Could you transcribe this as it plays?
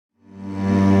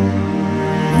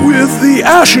the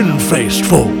ashen-faced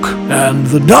folk and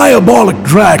the diabolic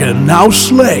dragon now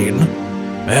slain,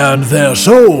 and their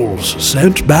souls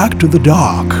sent back to the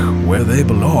dark where they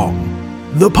belong,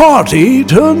 the party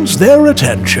turns their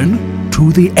attention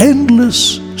to the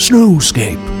endless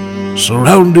snowscape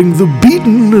surrounding the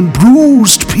beaten and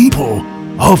bruised people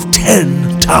of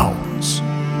 10 towns.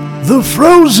 The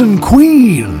Frozen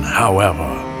Queen, however,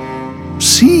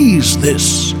 sees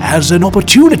this as an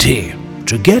opportunity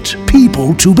to get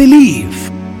people to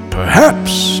believe,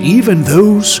 perhaps even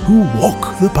those who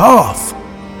walk the path.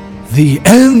 The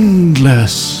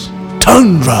endless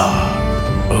tundra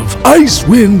of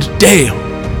Icewind Dale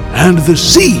and the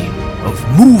sea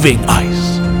of moving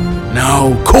ice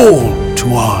now call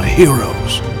to our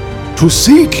heroes to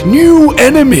seek new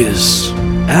enemies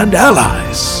and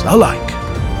allies alike,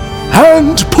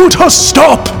 and put a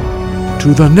stop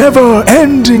to the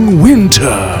never-ending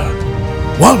winter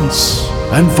once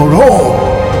and for all.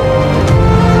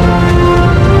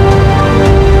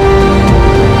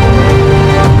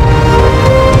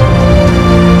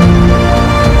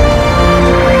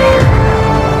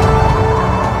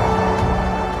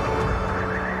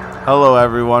 Hello,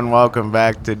 everyone. Welcome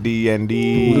back to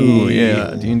D&D. Ooh,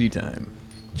 yeah, D&D time.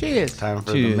 Cheers. Time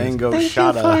for Cheers. the mango Thank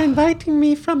shot. you for inviting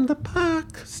me from the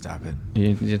park. Stop it.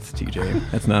 It's TJ.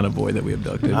 That's not a boy that we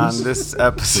abducted. On this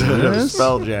episode of Yes.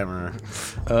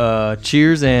 Spelljammer.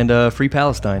 Cheers and free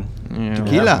Palestine. Yeah,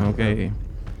 Tequila. Okay.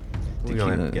 We're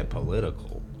going to get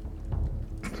political.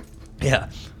 Yeah.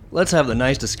 Let's have the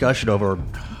nice discussion over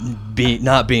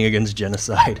not being against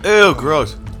genocide. Ew,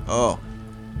 gross. Oh,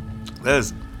 That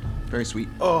is. very sweet.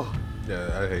 Oh, Yeah,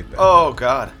 I hate that. oh,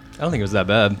 God. I don't think it was that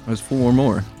bad. It was 4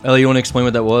 more. Ellie, you want to explain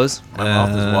what that was? My mouth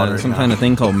is watering. Some now. kind of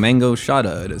thing called mango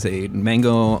shada. It is a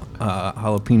mango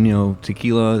jalapeno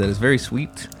tequila that is very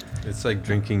sweet. It's like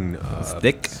drinking It's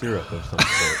thick. syrup of some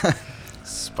sort.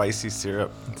 Spicy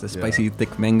syrup. It's a spicy,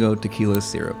 thick mango tequila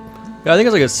syrup. Yeah, I think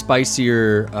it's like a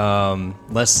spicier,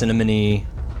 less cinnamony,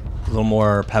 a little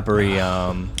more peppery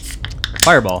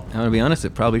fireball. Now, to be honest,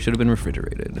 it probably should have been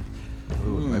refrigerated.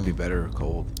 Ooh, it might be better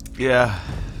cold. Yeah.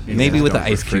 Maybe Yeah, with the don't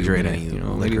ice cube refrigerate in it, any you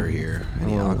know, liquor maybe- here.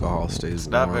 Any alcohol stays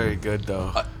Not warm. very good,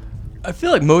 though. I feel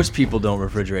like most people don't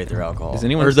refrigerate their alcohol. Is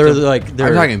anyone or they're still- like they're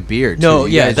I'm talking beer, too. No,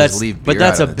 You yeah, guys that's just leave but beer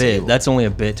that's out a on the bit. table. That's only a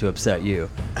bit to upset you.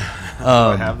 Do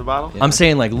I have the bottle? I'm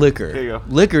saying like liquor. Here you go.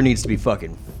 Liquor needs to be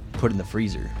fucking put in the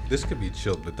freezer. This could be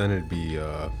chilled, but then it'd be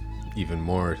even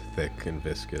more thick and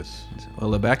viscous.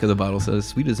 Well, the back of the bottle says,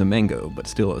 sweet as a mango, but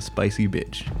still a spicy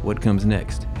bitch. What comes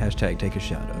next? Hashtag take a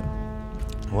shot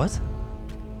of. What?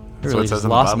 That's Really what it says just on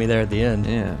the lost bottle? me there at the end.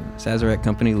 Yeah, Sazerac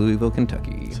Company, Louisville,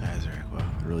 Kentucky. Sazerac, wow,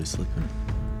 really slipping.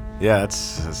 Yeah,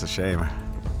 that's a shame.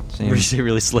 Same. Were you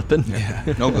really slipping?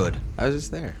 Yeah, no good. I was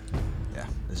just there. Yeah,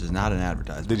 this is not an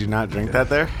advertisement. Did you not drink that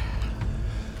there?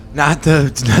 Not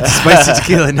the spicy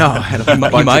tequila. No, I had a He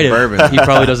bunch might of have. bourbon. He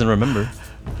probably doesn't remember.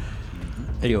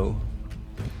 Ayo.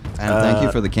 And thank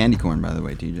you for the candy corn, by the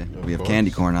way, TJ. We have course. candy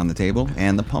corn on the table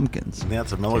and the pumpkins. Yeah,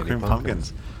 it's a Miller Candy Cream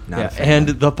pumpkins. Not Yeah, a fan.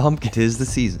 and the pumpkin. Tis the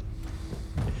season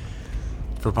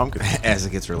For pumpkins. as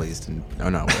it gets released. Oh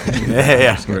no.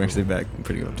 Yeah. We're actually back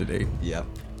pretty up to date. Yep.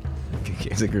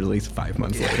 It's like released 5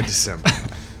 months Yeah, later. December.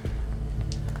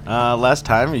 Last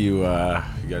time you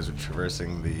guys were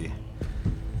traversing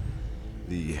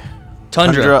the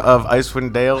Tundra. of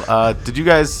Icewind Dale. Did you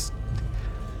guys?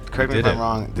 Correct me if did I'm it.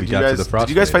 wrong. We Did got you to guys? the Did Frost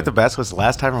you guys fight Maiden. the Basilisk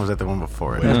last time, or was that the one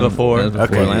before? That was before. That was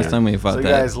before. Okay, Last yeah. time we fought So you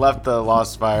that. guys left the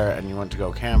Lost Spire and you went to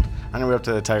go camp. On your way up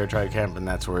to the Tiger Tribe camp, and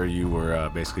that's where you were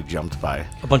basically jumped by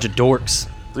A bunch of dorks.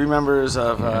 3 members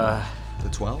of The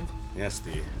 12. yes,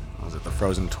 was it the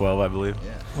Frozen 12, I believe?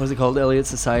 Yeah. What is it called? Elliot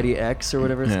Society X or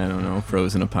whatever? Yeah, I don't know.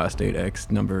 Frozen Apostate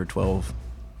X number 12.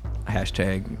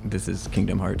 Hashtag this is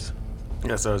Kingdom Hearts.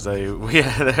 Yeah. So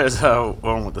there's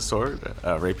one with the sword,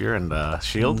 rapier, and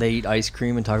shield. They eat ice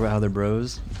cream and talk about how they're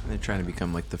bros. They're trying to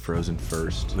become like the Frozen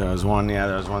first. There was one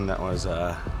that was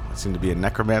seemed to be a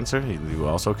necromancer. You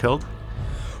also killed.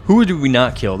 Who did we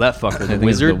not kill? That fucker, I the think it's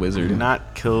wizard. the wizard. Did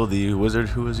not kill the wizard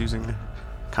who was using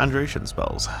conjuration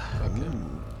spells.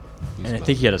 And I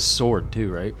think he had a sword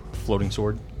too, right? Floating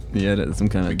sword. Yeah, that's some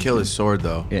kind of. We kill his sword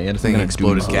though. Yeah, he had the some thing kind of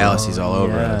exploded doom- galaxies all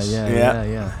over yeah, us. Yeah, Yeah. yeah,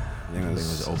 yeah. I think it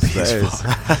was OP as Space.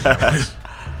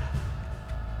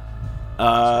 He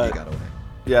got away.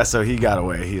 Yeah, so he got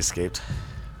away. He escaped.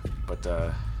 But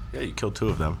yeah, you killed 2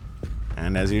 of them.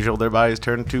 And as usual, their bodies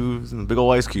turned to some big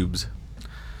ol' ice cubes,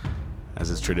 as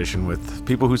is tradition with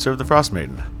people who serve the Frost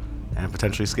Maiden and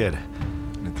potentially Skid.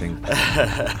 I think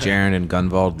Jaren and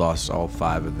Gunvald lost all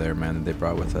 5 of their men that they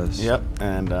brought with us. Yep,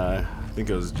 and I think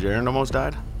it was Jaren almost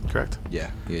died. Correct. Yeah,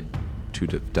 he had 2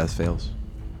 death fails.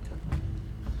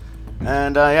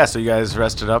 And so you guys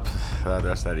rested up the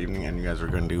rest of that evening, and you guys were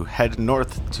going to head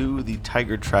north to the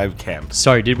Tiger Tribe camp.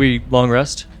 Sorry, did we long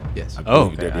rest? Yes. I Oh,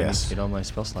 believe you okay. did, I yes. need to get all my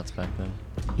spell slots back then.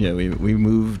 Yeah, we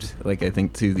moved like I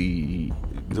think to the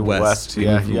west, We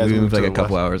yeah, moved, you guys we moved moved like to a the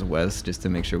couple west. hours west just to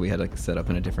make sure we had like set up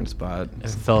in a different spot. I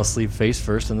fell asleep face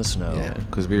first in the snow. Yeah.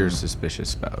 Because we were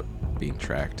suspicious about being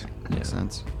tracked. Makes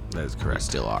sense. That is We correct.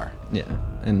 still are. Yeah,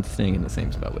 and staying in the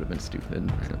same spot would have been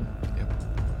stupid. So.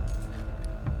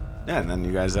 Yeah, and then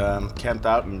you guys camped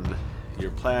out, and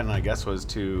your plan, I guess, was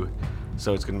to...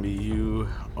 So it's going to be you,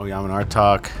 Oyam and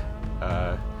Artok,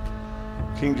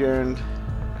 King Jaren,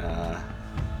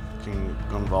 King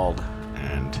Gunvald,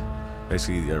 and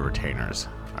basically the retainers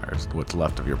are what's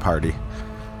left of your party.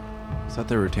 I thought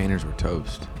the retainers were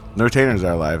toast. The retainers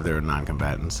are alive. They're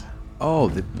non-combatants. Oh,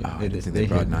 they I didn't did- think they they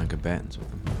brought hid. non-combatants with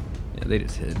them. Yeah, they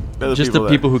just hid. They're Just the that-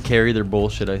 people who carry their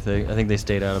bullshit, I think. I think they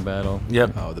stayed out of battle.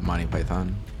 Yep. Oh, the Monty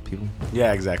Python people.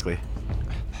 Yeah, exactly.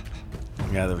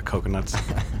 Yeah, they're the coconuts.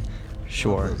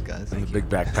 Sure. Those guys. The big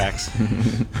backpacks.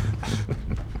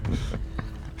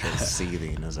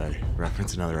 Seething as I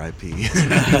reference another IP.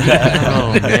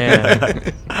 Oh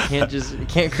man,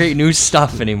 can't create new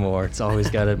stuff anymore. It's always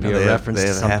got to be a reference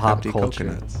to some pop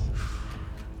culture.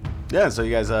 Yeah, so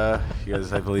you guys,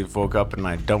 I believe, woke up, and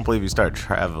I don't believe you started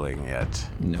traveling yet.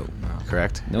 Nope.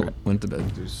 Correct? Nope. Went to bed.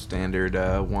 There's standard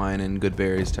wine and good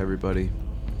berries to everybody.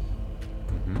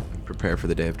 Prepare for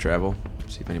the day of travel.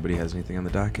 See if anybody has anything on the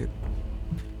docket.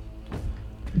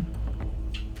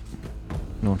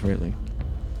 Not really.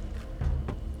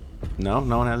 No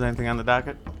one has anything on the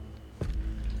docket.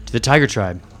 To the Tiger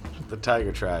Tribe. The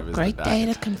Tiger Tribe is Great the day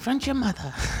docket. to confront your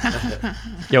mother.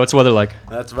 Yeah, what's the weather like?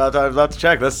 That's about I was about to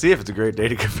check. Let's see if it's a great day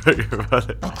to confront your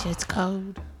mother. Bet you it's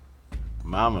cold.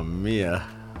 Mamma mia,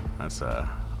 that's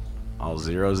all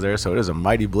zeros there. So it is a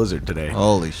mighty blizzard today.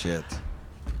 Holy shit.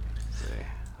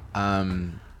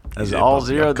 That's all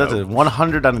zero. That's a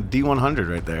 100 on a D100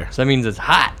 right there. So that means it's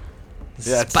hot. It's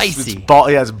Yeah, spicy.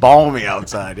 It's balmy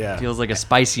outside. Yeah. Feels like a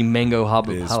spicy mango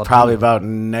It's jalapeno. probably about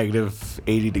negative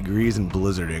 80 degrees and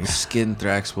blizzarding. Skin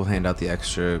Thrax will hand out the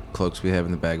extra cloaks we have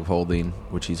in the bag of holding,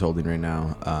 which he's holding right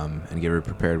now, and get her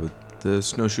prepared with the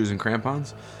snowshoes and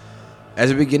crampons.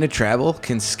 As we begin to travel,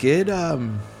 can Skid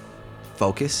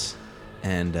focus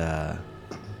and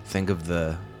think of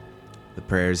the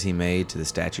prayers he made to the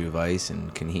statue of ice,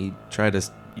 and can he try to,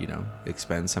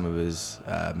 expend some of his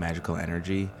magical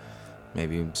energy,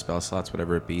 maybe spell slots,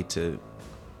 whatever it be, to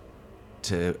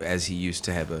as he used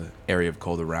to have a area of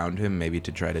cold around him, maybe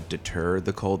to try to deter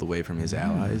the cold away from his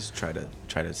allies, try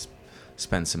to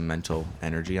spend some mental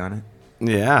energy on it?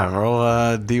 Yeah, roll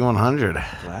D100.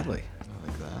 Gladly. I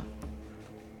like that.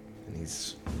 And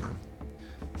he's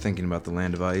thinking about the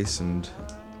land of ice and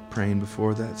praying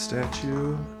before that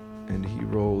statue, and he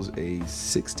rolls a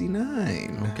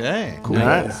 69. Okay. Cool. All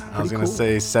right. Pretty I was going to cool.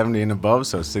 say 70 and above,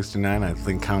 so 69 I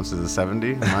think counts as a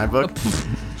 70 in my book.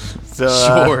 So,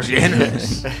 Sure.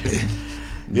 Generous.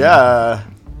 Yeah.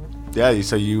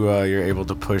 So you're able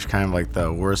to push kind of like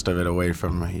the worst of it away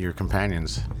from your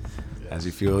companions, as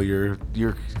you feel your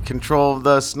control of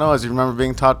the snow, as you remember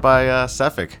being taught by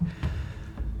Sefik,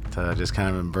 to just kind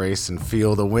of embrace and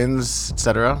feel the winds,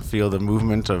 etc. Feel the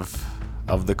movement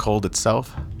of the cold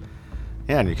itself.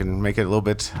 Yeah, and you can make it a little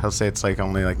bit. I'll say it's like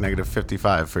only like negative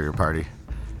 55 for your party.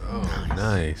 Oh,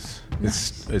 nice.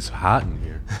 It's hot in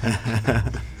here.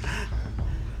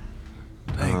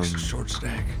 Thanks, short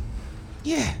stack.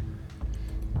 Yeah.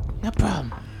 No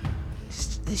problem.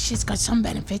 This shit's got some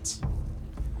benefits.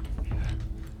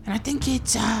 And I think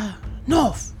it's,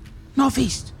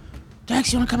 northeast.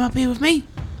 Jax, you wanna come up here with me?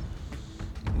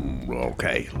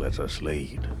 Okay, let us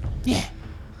lead. Yeah.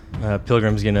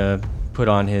 Pilgrim's gonna put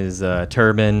on his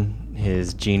turban,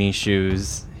 his genie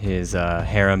shoes, his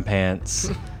harem pants,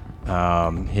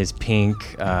 his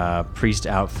pink priest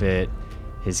outfit,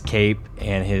 his cape,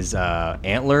 and his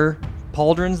antler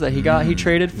pauldrons that he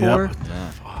traded for.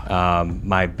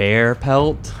 My bear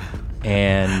pelt,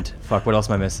 and fuck, what else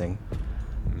am I missing?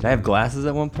 Did I have glasses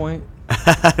at one point? Did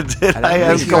I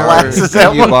have think you glasses are-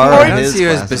 at you one borrowed I point? don't his see you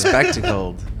as glasses.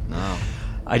 bespectacled. No.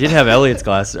 I did have Elliot's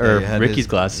glasses, Yeah, or you had Ricky's his-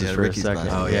 glasses you had for Ricky's a second.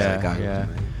 glasses. Oh, yeah, I got yeah.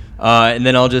 you. And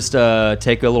then I'll just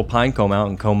take a little pine comb out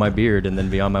and comb my beard, and then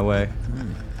be on my way.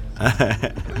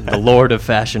 The Lord of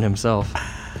Fashion himself.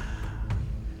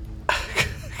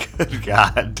 Good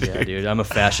God, dude. Yeah, dude, I'm a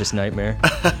fascist nightmare.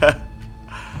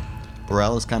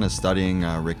 Burrell is kind of studying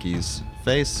Ricky's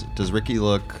face. Does Ricky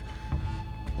look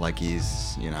like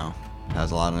he's,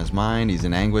 has a lot on his mind? He's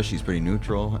in anguish. He's pretty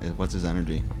neutral. What's his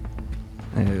energy?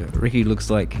 Ricky looks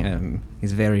like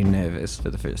he's very nervous for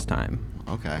the first time.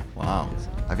 Okay. Wow.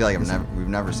 I feel like we've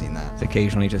never seen that. He's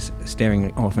occasionally just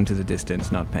staring off into the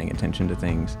distance, not paying attention to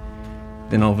things.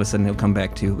 Then all of a sudden he'll come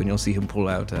back to, and you'll see him pull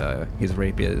out his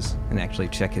rapiers and actually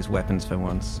check his weapons for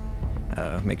once.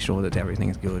 Make sure that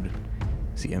everything's good.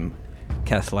 See him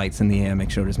cast lights in the air,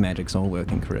 make sure his magic's all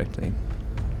working correctly.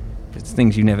 It's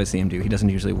things you never see him do. He doesn't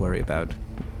usually worry about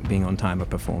being on time or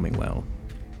performing well.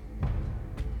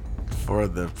 For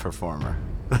the performer.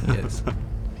 Yes.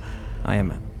 I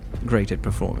am great at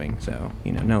performing, so,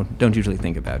 no, don't usually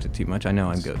think about it too much. I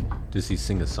know I'm good. Does he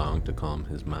sing a song to calm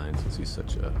his mind since he's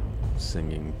such a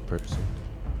singing person?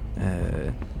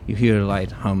 You hear a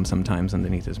light hum sometimes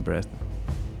underneath his breath.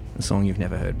 A song you've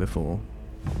never heard before.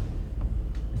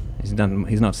 He's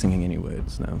not singing any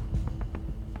words, no.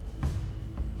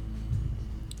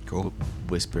 Cool.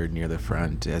 Whispered near the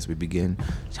front as we begin.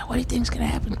 So what do you think's gonna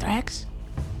happen, Thrax?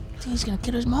 Think he's gonna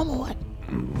kill his mom or what?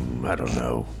 I don't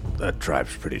know. That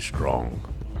tribe's pretty strong.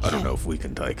 I don't know if we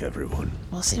can take everyone.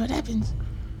 We'll see what happens.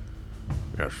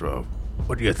 Yes, so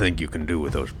what do you think you can do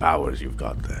with those powers you've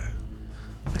got there?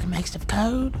 We can make stuff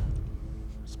code.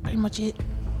 That's pretty much it.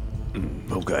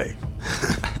 Okay.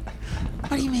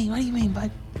 What do you mean,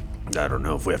 bud? I don't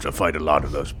know if we have to fight a lot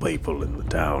of those people in the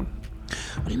town.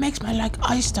 Well, it makes my,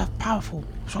 ice stuff powerful.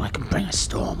 So I can bring a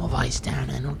storm of ice down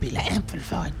and it'll be,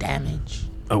 amplified damage.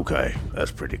 Okay,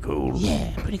 that's pretty cool.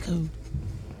 Yeah, pretty cool.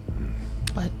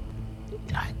 But,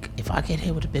 if I get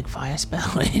hit with a big fire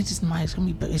spell, it's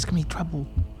gonna be trouble.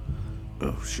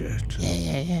 Oh, shit.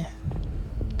 Yeah.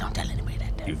 Don't tell anybody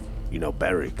that, though. You know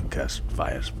Barry can cast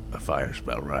a fire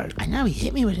spell, right? I know, he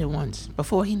hit me with it once,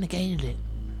 before he negated it.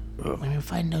 Oh. When we were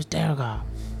fighting those Daragar.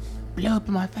 Blew up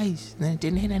in my face, and then it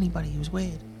didn't hit anybody. It was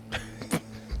weird.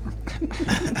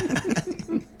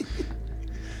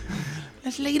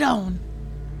 Let's lead on.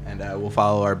 And we'll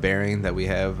follow our bearing that we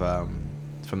have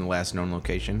from the last known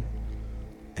location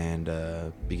and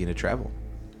begin to travel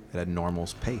at a normal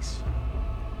pace.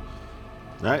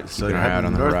 All right, so Keeping you're our eye out heading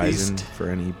on the northeast. horizon for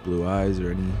any blue eyes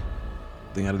or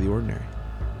anything out of the ordinary.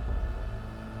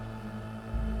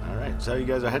 All right, so you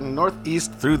guys are heading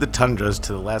northeast through the tundras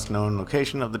to the last known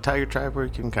location of the Tiger Tribe, where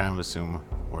you can kind of assume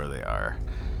where they are.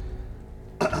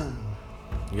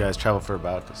 You guys travel for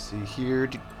about, let's see here,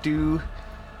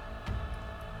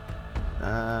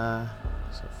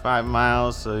 so 5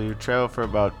 miles. So you travel for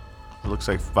about, it looks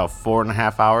like about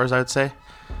 4.5 hours, I would say.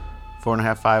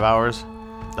 4.5, 5 hours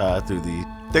through the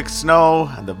thick snow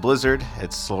and the blizzard.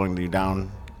 It's slowing you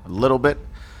down a little bit,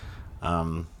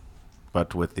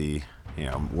 but with the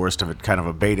worst of it kind of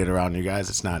abated around you guys.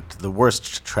 It's not the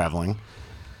worst traveling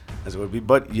as it would be,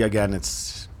 but again,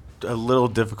 it's a little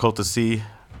difficult to see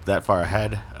that far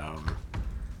ahead.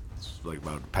 It's like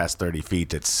about past 30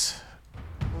 feet. It's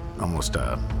almost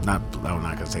I'm not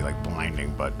gonna say like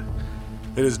blinding, but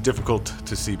it is difficult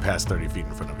to see past 30 feet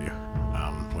in front of you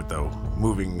with the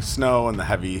moving snow and the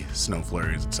heavy snow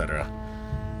flurries, etc.,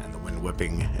 and the wind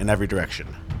whipping in every direction.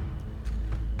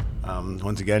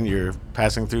 Once again, you're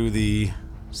passing through the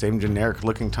same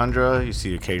generic-looking tundra. You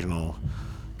see occasional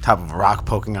top of a rock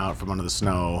poking out from under the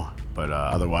snow, but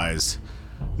otherwise,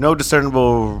 no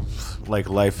discernible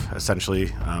life.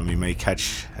 Essentially, you may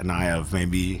catch an eye of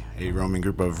maybe a roaming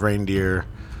group of reindeer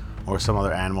or some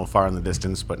other animal far in the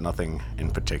distance, but nothing in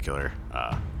particular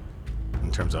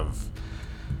in terms of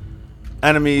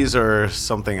enemies or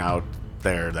something out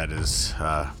there that is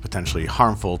potentially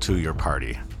harmful to your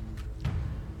party.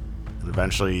 And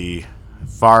eventually,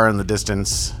 far in the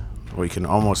distance, we can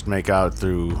almost make out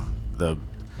through the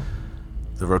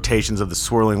rotations of the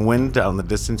swirling wind out in the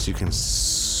distance. You can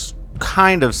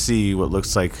kind of see what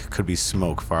looks like could be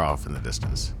smoke far off in the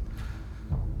distance.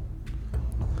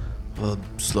 We'll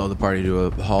slow the party to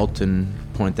a halt and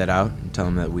point that out and tell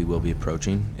them that we will be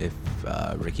approaching if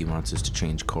Ricky wants us to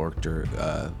change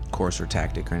course or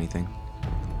tactic or anything.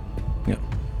 Yeah.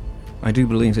 I do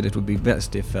believe that it would be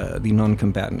best if the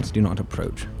non-combatants do not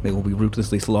approach. They will be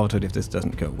ruthlessly slaughtered if this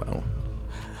doesn't go well.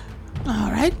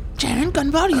 All right, Jaren,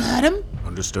 Gunbar, you heard him.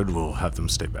 Understood. We'll have them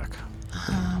stay back.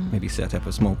 Maybe set up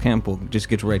a small camp or just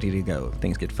get ready to go. If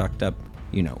things get fucked up,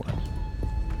 you know what.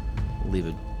 Leave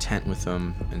a tent with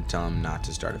them and tell them not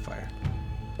to start a fire.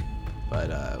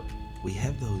 But we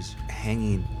have those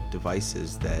hanging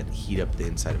devices that heat up the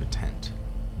inside of a tent.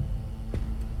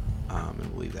 And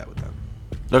we'll leave that with them.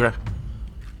 Okay.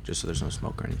 Just so there's no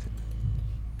smoke or anything.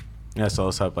 Yeah, so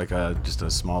let's have just a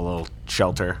small little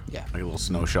shelter. Yeah. Like a little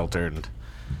snow shelter, and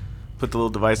put the little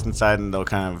device inside, and they'll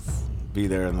kind of be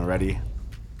there and ready.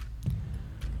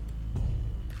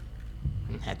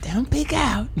 Now, don't pick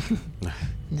out.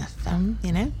 Nothing,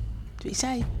 to be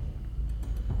safe.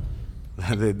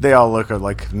 They all look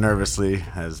like nervously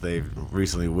as they've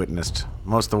recently witnessed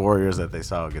most of the warriors that they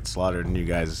saw get slaughtered, and you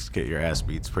guys get your ass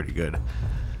beats pretty good.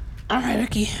 All right,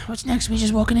 Ricky. What's next? We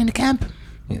just walking into camp?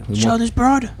 Yeah, we Show this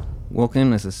broad? walk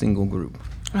in as a single group.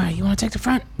 All right, you want to take the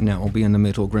front? No, we'll be in the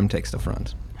middle. Grim takes the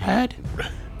front. Heard?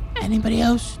 Anybody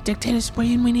else? Dictate us where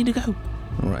we need to go.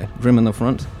 All right, Grim in the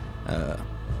front.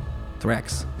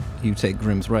 Thrax, you take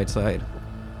Grim's right side.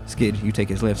 Skid, you take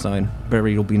his left side.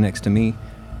 Barry will be next to me.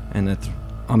 And the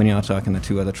Aminiatak and the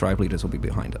two other tribe leaders will be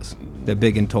behind us. They're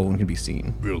big and tall and can be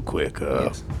seen. Real quick,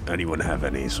 Yes. anyone have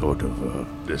any sort of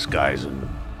disguise and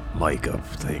makeup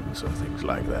things or things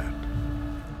like that?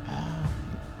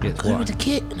 Yes, Good why? with the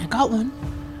kit, and I got one.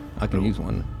 I can use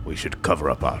one. We should cover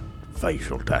up our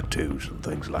facial tattoos and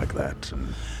things like that.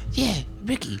 And Yeah,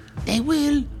 Ricky, they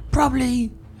will probably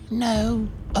know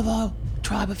of our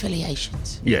tribe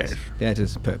affiliations. yes, That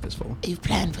is purposeful. You've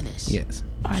planned for this. Yes.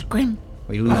 All right, Grim.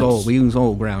 We lose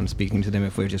all ground speaking to them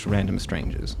if we're just random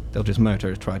strangers. They'll just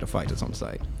murder, try to fight us on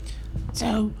sight.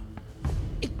 So,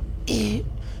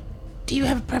 do you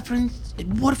have a preference?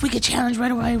 What if we get challenged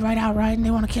right away, right outright, and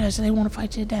they want to kill us, and they want to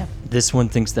fight to the death? This one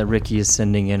thinks that Ricky is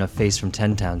sending in a face from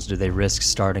 10 Towns. Do they risk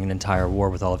starting an entire war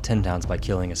with all of 10 Towns by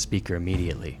killing a speaker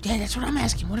immediately? Yeah, that's what I'm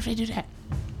asking. What if they do that?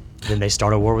 Then they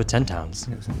start a war with 10 Towns.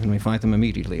 Yes, and we fight them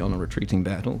immediately on a retreating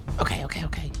battle. Okay.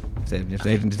 If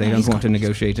they don't want to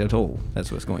negotiate at all,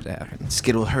 that's what's going to happen.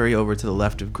 Skid will hurry over to the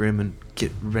left of Grim and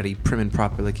get ready prim and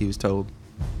proper like he was told.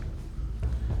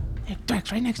 Hey,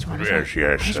 Drax, right next to him.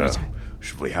 yes.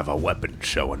 Should we have our weapons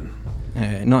showing?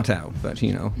 Not out, but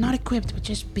Not equipped, but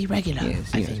just be regular.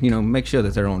 yes, I yes. think. Make sure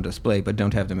that they're on display, but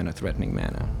don't have them in a threatening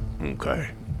manner. Okay.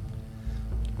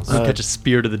 I'll catch a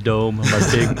spear to the dome on my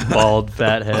big, bald,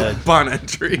 fat head. Barn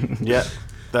entry. Yeah,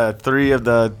 the three of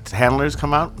the handlers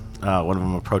come out. One of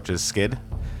them approaches Skid.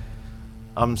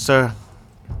 Sir.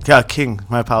 Yeah, King,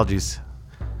 my apologies.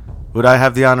 Would I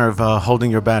have the honor of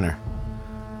holding your banner?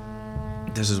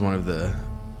 This is one of the.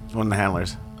 It's one of the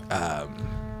handlers.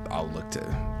 I'll look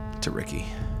to Ricky.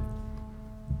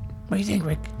 What do you think,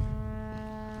 Rick?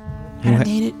 I You don't ha-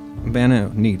 need it. Banner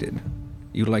needed.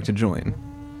 You'd like to join.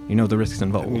 You know the risks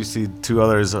And you involved. see two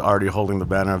others already holding the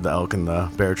banner of the elk and the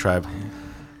bear tribe.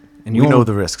 And We know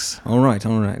the risks. All right.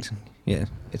 Yeah,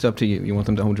 it's up to you. You want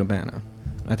them to hold your banner.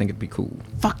 I think it'd be cool.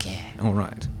 Fuck yeah. All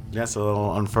right. Yeah, so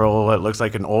they'll unfurl what looks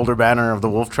like an older banner of the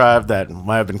wolf tribe that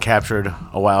might have been captured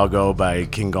a while ago by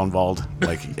King Gunvald,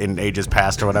 like in ages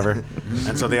past or whatever.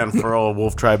 And so they unfurl a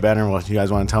wolf tribe banner. What you guys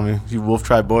want to tell me? You wolf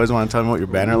tribe boys want to tell me what your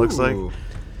banner looks like?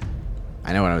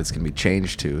 I know what it's gonna be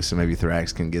changed to, so maybe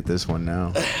Thrax can get this one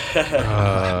now.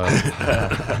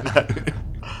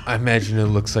 I imagine it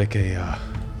looks like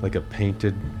a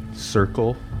painted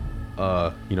circle,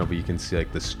 but you can see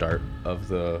like the start of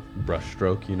the brush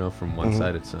stroke. From one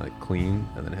side it's like clean,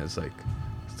 and then it has like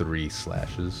 3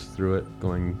 slashes through it,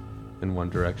 going in one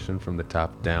direction from the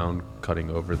top down,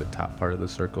 cutting over the top part of the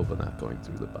circle, but not going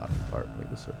through the bottom part like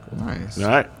the circle. Nice. All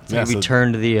right. Yeah, We so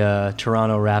turned the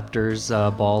Toronto Raptors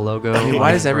ball logo. Hey,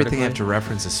 wwhy does everything have to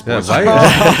reference a sports? why- you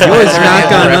always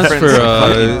knock on us for,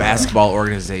 fucking basketball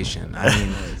organization. I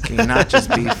mean, can you not just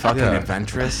be fucking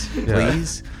adventurous,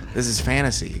 please? This is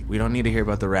fantasy. We don't need to hear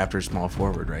about the Raptors small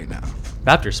forward right now.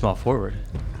 Raptors small forward.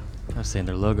 I was saying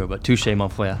their logo, but touche, mon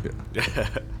frère.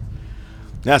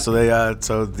 yeah, so they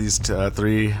so these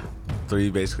three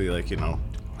basically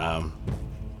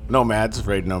nomads,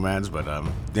 raid nomads, but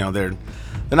they're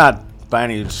not by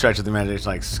any stretch of the imagination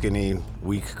like skinny,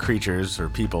 weak creatures or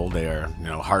people. They are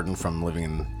hardened from living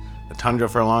in the tundra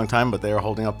for a long time, but they are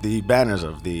holding up the banners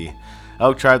of the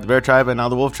elk tribe, the bear tribe, and now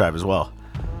the wolf tribe as well.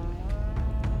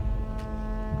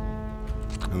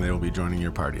 And they will be joining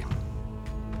your party.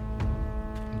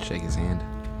 Shake his hand.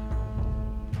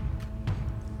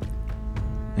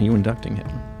 Are you inducting him?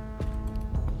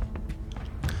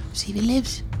 See if he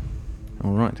lives.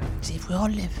 All right. See if we all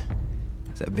live.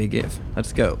 It's a big if.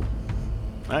 Let's go.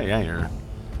 Oh yeah,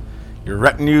 your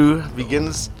retinue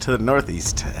begins to the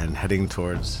northeast and heading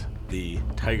towards the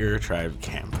Tiger Tribe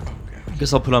camp. I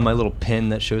guess I'll put on my little pin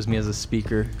that shows me as a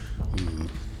speaker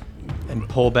and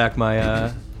pull back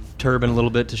my turban a little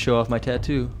bit to show off my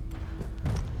tattoo.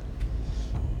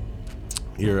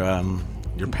 Your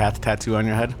path tattoo on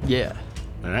your head. Yeah.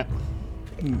 All right.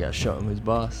 You gotta show him who's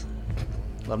boss.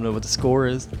 Let him know what the score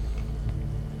is.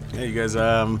 Yeah, you guys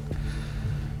are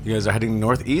heading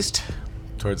northeast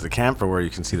towards the camp, or where you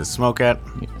can see the smoke at.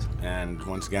 And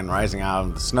once again, rising out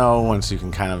of the snow, once you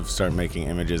can kind of start making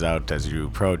images out as you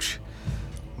approach.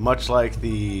 Much like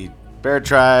the bear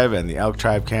tribe and the elk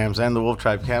tribe camps and the wolf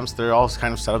tribe camps, they're all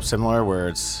kind of set up similar, where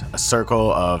it's a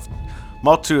circle of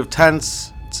multitude of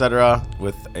tents etc.,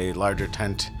 with a larger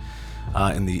tent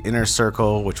in the inner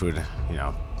circle, which would,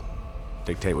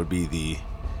 dictate would be the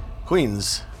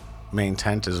queen's main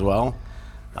tent as well.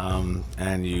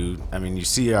 And you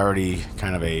see already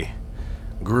kind of a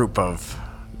group of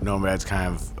nomads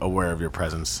kind of aware of your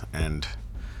presence and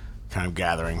kind of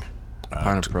gathering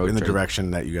in the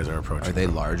direction that you guys are approaching. Are they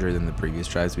larger than the previous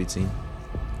tribes we'd seen?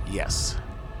 Yes.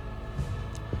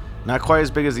 Not quite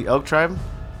as big as the Elk tribe,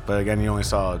 but again, you only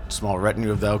saw a small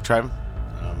retinue of the Elk tribe.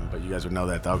 But you guys would know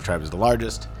that the Elk tribe is the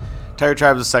largest. Tiger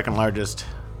tribe is the second largest.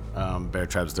 Bear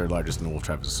tribe is third largest, and the Wolf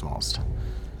tribe is the smallest.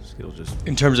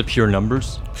 In terms of pure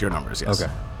numbers? Pure numbers, yes.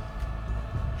 Okay.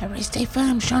 Everybody stay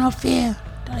firm, show no fear.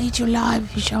 Don't eat you alive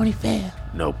if you show any fear.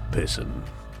 No pissing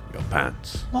your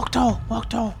pants. Walk tall, walk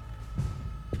tall.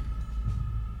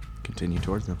 Continue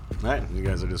towards them. All right, you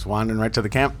guys are just wandering right to the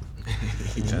camp.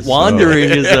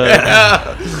 Wandering is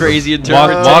a crazy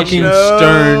interpretation. Walking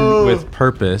stern with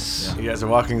purpose. You guys are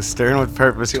walking stern with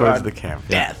purpose towards the camp.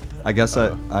 Death. I guess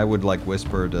I would like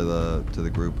whisper to the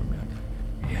group.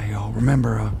 Yeah, y'all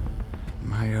remember,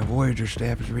 my Voyager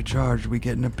staff is recharged. We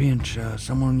get in a pinch.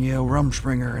 Someone yell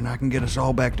Rumspringer, and I can get us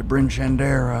all back to Bryn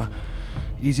Shandera.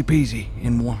 Easy peasy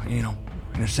in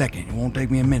a second. It won't take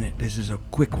me a minute. This is a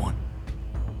quick one.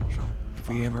 So if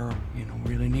we ever,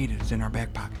 really need it, it's in our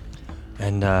back pocket.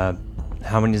 And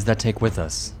how many does that take with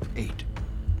us? 8.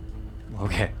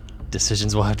 Okay.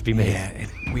 Decisions will have to be made. Yeah,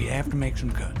 we have to make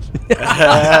some cuts.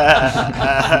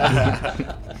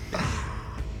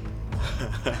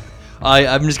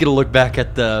 I'm just gonna look back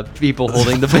at the people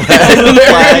holding the flag.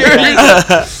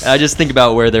 I just think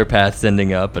about where their path's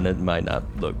ending up, and it might not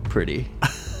look pretty.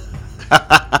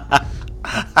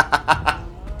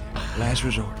 Last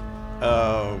resort.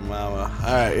 Oh, mama.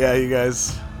 All right, yeah, you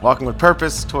guys walking with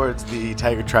purpose towards the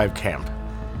Tiger Tribe camp.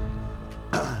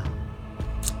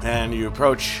 And you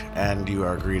approach, and you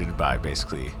are greeted by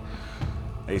basically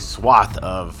a swath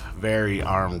of very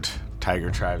armed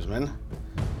Tiger tribesmen.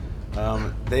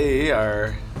 They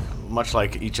are much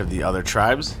like each of the other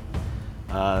tribes.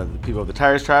 The people of the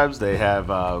Tiger tribes, they have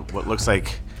what looks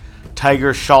like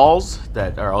tiger shawls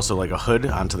that are also like a hood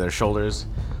onto their shoulders.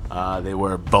 They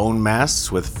wear bone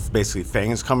masks with basically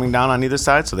fangs coming down on either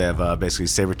side, so they have basically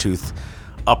saber-tooth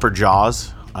upper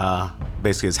jaws,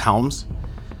 basically as helms.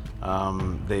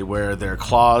 They wear their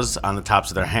claws on the tops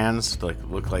of their hands to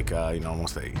look like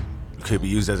almost they could be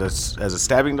used as a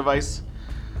stabbing device.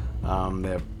 They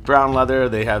have brown leather.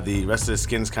 They have the rest of the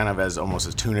skins kind of as almost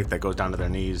a tunic that goes down to their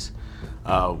knees,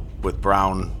 with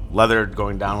brown leather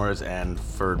going downwards and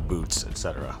furred boots,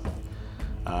 etc.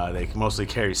 They mostly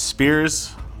carry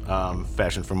spears,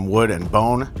 fashioned from wood and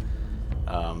bone.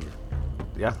 And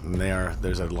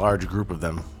there's a large group of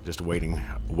them just waiting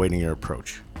your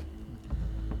approach.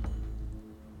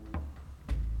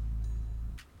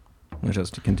 We're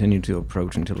just to continue to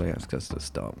approach until they ask us to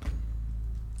stop.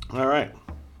 All right.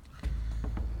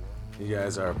 You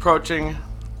guys are approaching.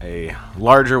 A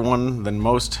larger one than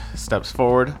most steps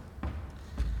forward.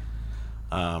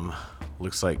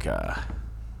 Looks like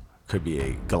could be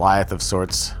a Goliath of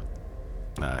sorts.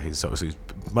 He's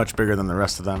much bigger than the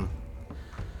rest of them.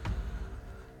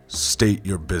 State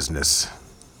your business.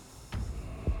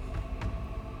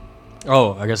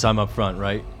 Oh, I guess I'm up front,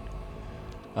 right?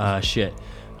 Shit.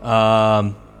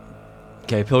 Okay,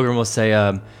 Pilgrim will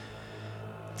say,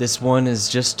 this one is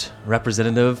just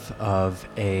representative of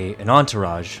an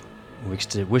entourage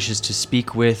which wishes to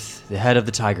speak with the head of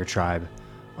the Tiger Tribe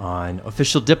on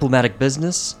official diplomatic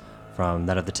business from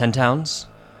that of the 10 towns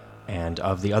and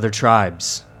of the other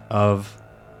tribes of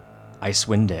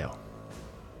Icewind Dale.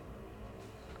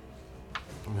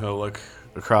 He'll look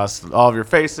across all of your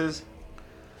faces.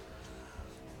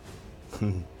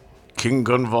 King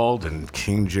Gunvald and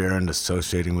King Gerund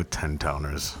associating with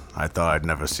 10-towners. I thought I'd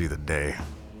never see the day.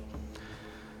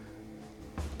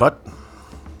 But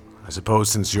I suppose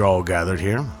since you're all gathered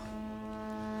here,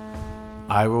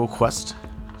 I will request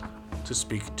to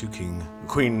speak to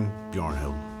Queen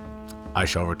Bjornhild. I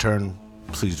shall return.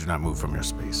 Please do not move from your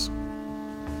space.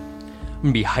 I'm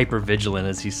gonna be hyper vigilant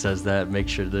as he says that. Make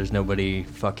sure there's nobody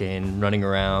fucking running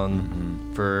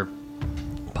around for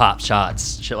pop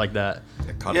shots, shit like that.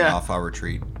 Cutting off our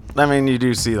retreat. I mean, you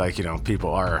do see,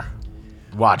 people are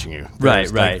watching you.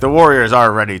 Right. The warriors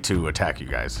are ready to attack you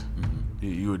guys.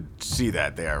 You would see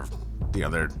that they are,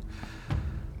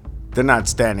 they're not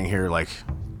standing here like.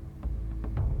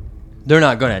 They're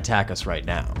not going to attack us right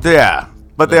now. Yeah,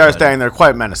 but they are standing there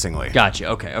quite menacingly. Gotcha.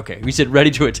 Okay. You said ready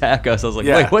to attack us. I was like,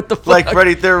 wait, what the fuck?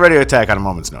 They're ready to attack on a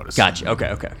moment's notice. Gotcha.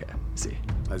 Okay. See.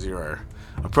 As you are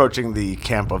approaching the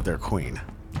camp of their queen.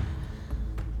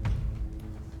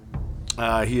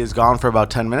 He is gone for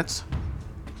about 10 minutes.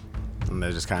 And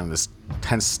there's just kind of this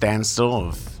tense standstill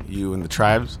of you and the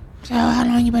tribes. So how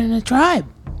long you been in the tribe?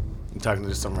 You talking to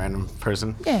just some random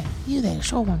person? Yeah, you there,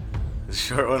 short one. The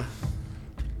short one.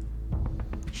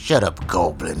 Shut up,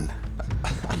 goblin.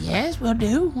 Yes, we'll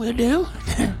do. No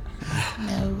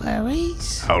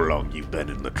worries. How long you been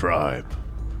in the tribe?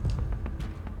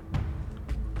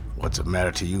 What's it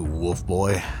matter to you, wolf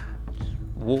boy?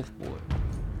 Wolf boy.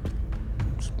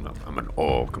 I'm an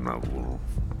orc, I'm not a wolf.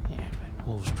 Yeah, but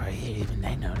wolves prey here, even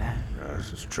they know that.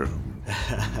 This is true.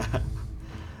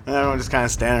 And everyone just kind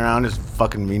of standing around, just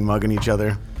fucking mean mugging each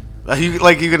other.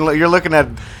 You're looking at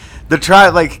the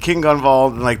tribe, like King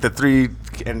Gunvald and like the three,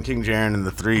 and King Jaren and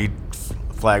the three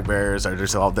flag bearers are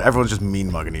just all. Everyone's just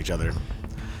mean mugging each other.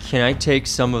 Can I take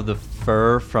some of the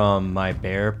fur from my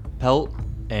bear pelt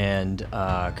and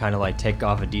kind of like take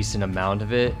off a decent amount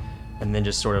of it, and then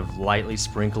just sort of lightly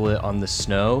sprinkle it on the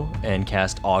snow and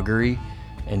cast augury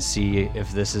and see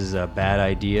if this is a bad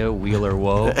idea, weal or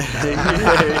woe?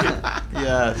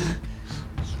 Yes.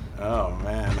 Oh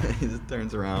man. He just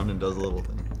turns around and does a little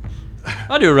thing.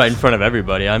 I'll do it right in front of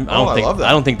everybody. I love that.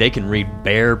 don't think they can read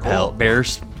bear pelt,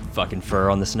 bear's fucking fur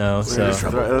on the snow. So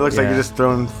It looks like you're just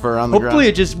throwing fur on the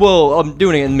hopefully ground. I'm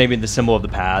doing it in maybe the symbol of the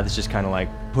path. It's just kind of like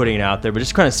putting it out there, but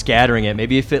just kind of scattering it.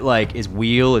 Maybe if it like is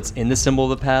wheel, it's in the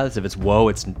symbol of the paths. If it's woe,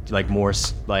 it's like more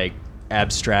like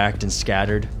abstract and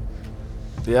scattered.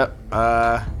 Yep.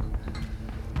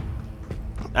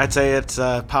 I'd say it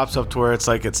pops up to where it's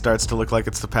like it starts to look like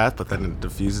it's the path, but then it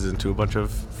diffuses into a bunch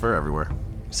of fur everywhere.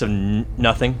 So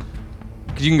nothing.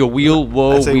 Because you can go wheel,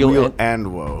 woe, I'd say wheel,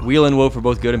 and woe. wheel and woe for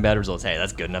both good and bad results. Hey,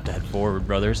 that's good enough to head forward,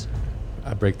 brothers.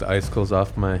 I break the icicles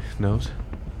off my nose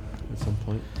at some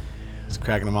point. Just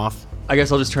cracking them off. I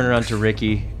guess I'll just turn around to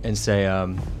Ricky and say,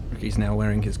 Ricky's now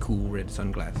wearing his cool red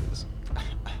sunglasses.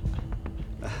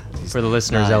 for the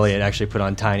listeners, Nice. Elliot actually put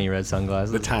on tiny red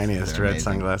sunglasses. The tiniest They're red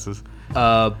amazing. sunglasses.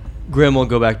 Grim will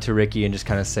go back to Ricky and just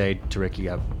kind of say to Ricky,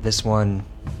 this one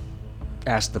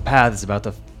asked the paths about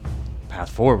the path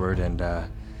forward, and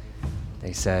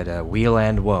they said wheel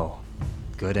and woe.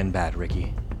 Good and bad,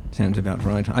 Ricky. Sounds about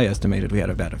right. I estimated we had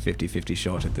about a 50-50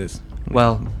 shot at this.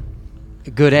 Well,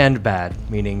 good and bad,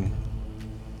 meaning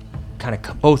kind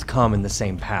of both come in the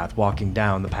same path, walking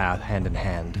down the path hand in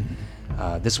hand.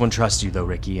 This one trusts you, though,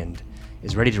 Ricky, and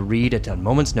is ready to read at a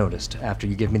moment's notice after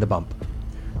you give me the bump.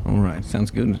 All right,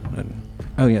 sounds good.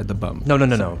 Oh yeah, the bump. No,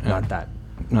 Sorry, not that.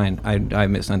 I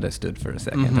misunderstood for a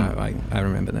second. I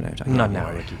remember the note. Not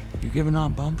now, Ricky. You giving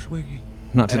out bumps, Wiggy?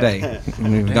 Not today.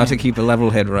 We've got to keep a level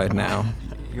head right now.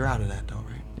 You're out of that, though,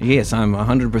 right? Yes, I'm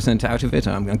 100% out of it.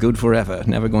 I'm good forever.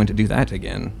 Never going to do that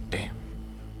again. Damn.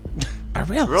 A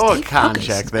real Roll a stay con focused.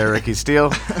 check there, Ricky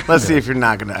Steele. Let's see if you're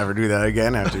not going to ever do that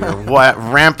again after your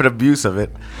rampant abuse of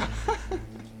it.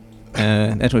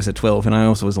 That was a 12, and I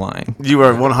also was lying. You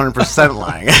are 100%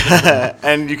 lying.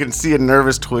 And you can see a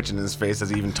nervous twitch in his face as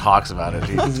he even talks about it.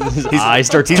 His eye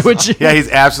starts twitching. Yeah, he's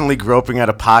absently groping at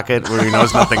a pocket where he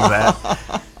knows nothing's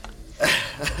at.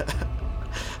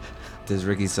 Does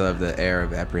Ricky still have the air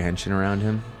of apprehension around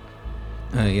him?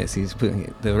 Yes, he's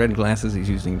putting the red glasses he's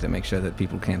using to make sure that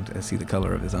people can't see the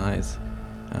color of his eyes.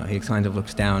 He kind of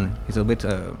looks down. He's a bit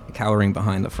cowering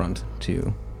behind the front,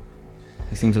 too.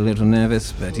 He seems a little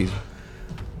nervous, but he's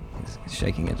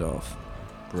shaking it off.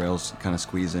 Rail's kind of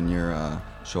squeezing your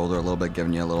shoulder a little bit,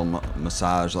 giving you a little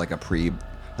massage, like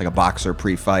a boxer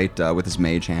pre-fight with his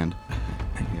mage hand.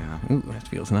 Yeah. Ooh, that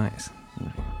feels nice.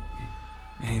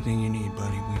 Anything you need,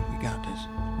 buddy, we got this.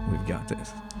 We've got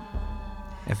this.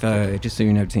 If just so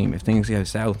you know, team, if things go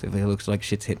south, if it looks like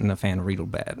shit's hitting the fan real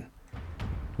bad,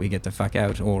 we get the fuck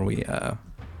out, or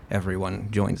everyone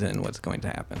joins in what's going to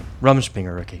happen.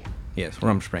 Rumspinger, Ricky. Yes,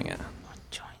 Rumspringer.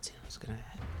 Joins in, what's gonna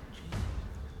happen?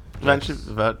 Eventually,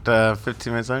 about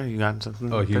 15 minutes later, you got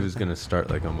something? Oh, he was gonna start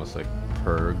like almost like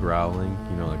purr growling,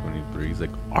 you know, like when he breathes,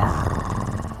 like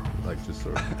just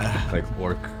sort of like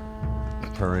orc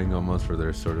purring almost, where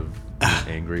they're sort of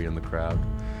angry in the crowd.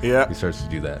 Yeah. He starts to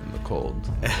do that in the cold.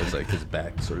 It's like his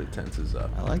back sort of tenses up.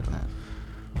 I like that.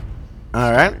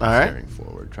 All right. Staring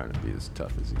forward, trying to be as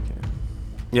tough as he can.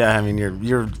 Yeah, I mean,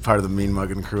 you're part of the mean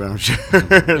mugging crew, I'm sure.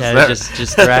 Yeah, just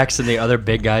Thrax and the other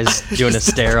big guys doing a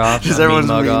stare off. Just a everyone's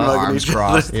mug mean off. mugging Arms each other.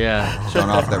 crossed, Yeah. showing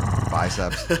off their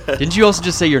biceps. Didn't you also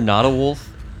just say you're not a wolf?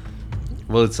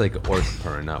 Well, it's like orc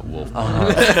purring, not wolf.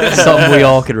 Something we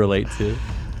all could relate to.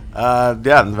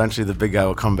 Yeah, and eventually the big guy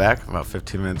will come back about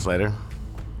 15 minutes later.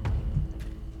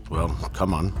 Well,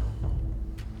 come on.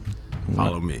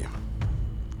 Follow me.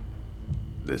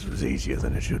 This was easier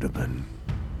than it should have been.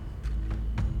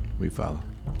 We follow.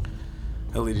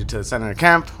 It'll lead you to the center of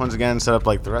camp. Once again, set up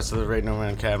like the rest of the Raid No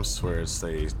Man camps, where it's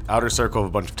the outer circle of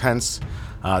a bunch of tents.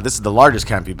 This is the largest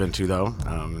camp you've been to, though,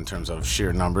 in terms of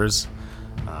sheer numbers.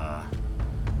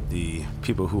 The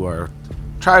people who are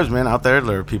tribesmen out there,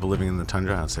 there are people living in the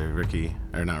tundra. I'd say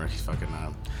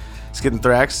Skid and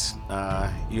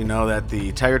Thrax. You know that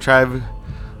the Tiger tribe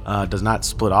does not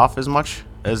split off as much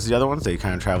as the other ones. They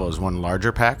kind of travel as one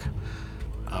larger pack.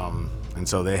 And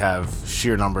so they have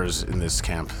sheer numbers in this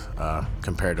camp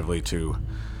comparatively to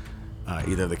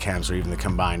either the camps or even the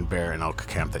combined bear and elk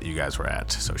camp that you guys were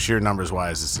at. So sheer numbers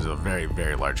wise, this is a very,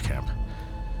 very large camp.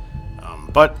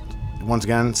 But once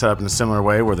again, set up in a similar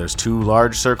way where there's 2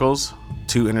 large circles,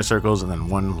 2 inner circles, and then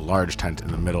 1 large tent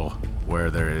in the middle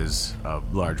where there is a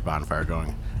large bonfire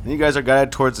going. And you guys are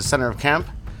guided towards the center of camp.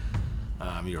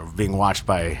 You're being watched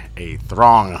by a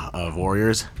throng of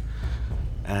warriors.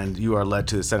 And you are led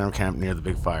to the center of camp near the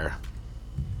big fire.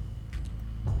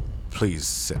 Please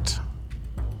sit.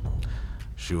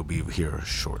 She will be here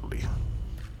shortly.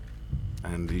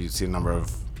 And you see a number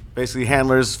of basically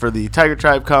handlers for the Tiger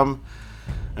tribe come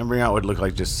and bring out what look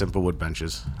like just simple wood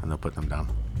benches, and they'll put them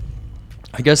down.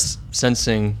 I guess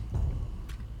sensing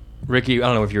Ricky, I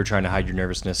don't know if you were trying to hide your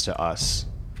nervousness to us,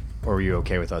 or were you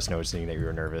okay with us noticing that you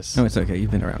were nervous? No, it's okay.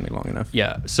 You've been around me long enough.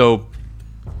 Yeah. So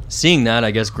seeing that,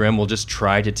 I guess Grim will just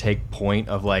try to take point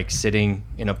of like sitting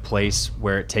in a place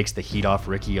where it takes the heat off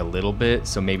Ricky a little bit.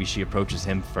 So maybe she approaches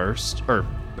him first, or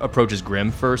approaches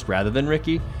Grim first rather than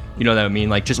Ricky. You know what I mean?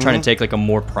 Like just trying to take like a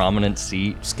more prominent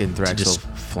seat. Skid and Thrax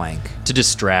will flank. To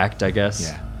distract, I guess.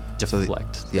 Yeah.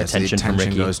 Deflect So the attention the from attention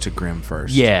Ricky. goes to Grim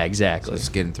first. Yeah, exactly. So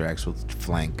Skid and Thrax will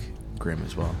flank Grim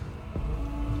as well.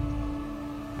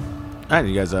 All right,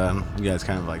 you guys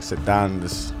kind of like sit down in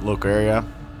this local area.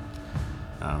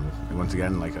 Once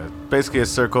again, like basically a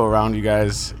circle around you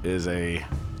guys is a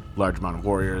large amount of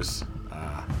warriors.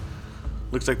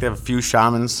 Looks like they have a few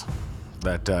shamans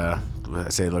that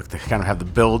they kind of have the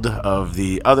build of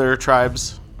the other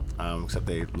tribes, except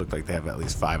they look like they have at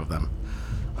least 5 of them,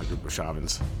 a group of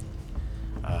shamans.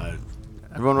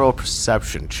 Everyone roll a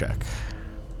perception check.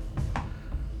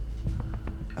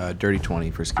 Dirty 20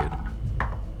 for Skid.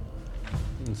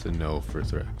 It's a no for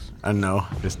Thrax. No,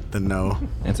 just the no.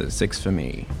 That's a 6 for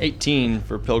me. 18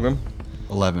 for Pilgrim.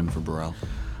 11 for Burrell.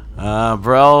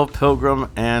 Brel,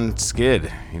 Pilgrim, and Skid.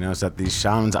 You notice that these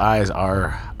shamans' eyes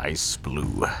are ice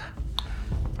blue.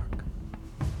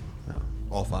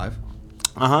 All 5?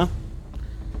 Uh-huh.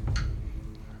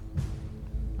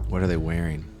 What are they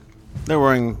wearing? They're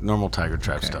wearing normal Tiger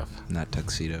Tribe stuff. Not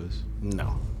tuxedos.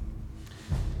 No.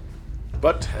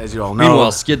 But, as you all know...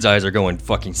 Meanwhile, Skid's eyes are going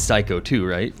fucking psycho too,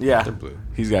 right? Yeah. They're blue.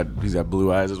 He's got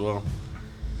blue eyes as well.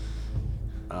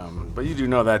 But you do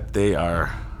know that they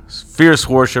are fierce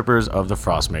worshippers of the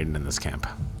Frost Maiden in this camp.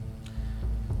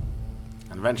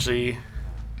 And eventually,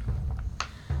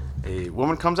 a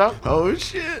woman comes out. Oh,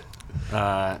 shit.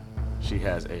 She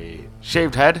has a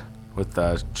shaved head with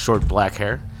short black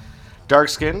hair. Dark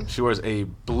skin. She wears a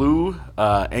blue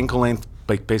ankle-length,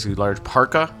 like basically large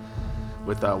parka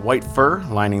with white fur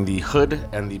lining the hood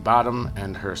and the bottom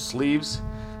and her sleeves.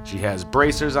 She has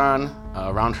bracers on.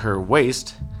 Around her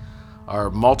waist are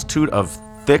a multitude of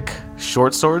thick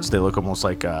short swords. They look almost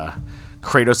like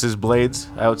Kratos' blades,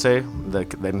 I would say. That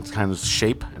kind of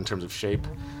shape, in terms of shape.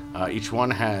 Each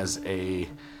one has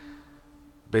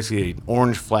basically an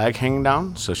orange flag hanging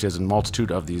down. So she has a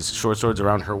multitude of these short swords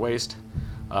around her waist.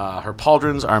 Her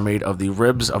pauldrons are made of the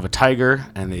ribs of a tiger,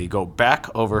 and they go back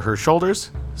over her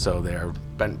shoulders, so they are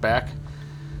bent back.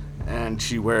 And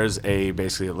she wears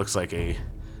it looks like a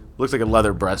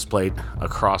leather breastplate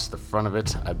across the front of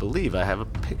it. I believe I have a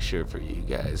picture for you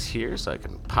guys here, so I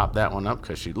can pop that one up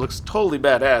because she looks totally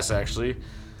badass, actually.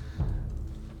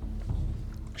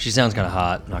 She sounds kind of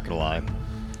hot, not gonna lie.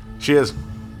 She is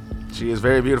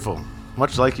very beautiful,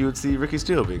 much like you would see Ricky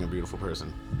Steele being a beautiful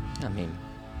person. I mean,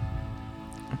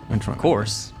 Of of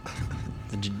course.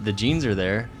 The genes are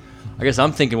there. I guess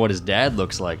I'm thinking what his dad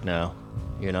looks like now,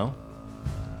 you know?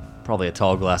 Probably a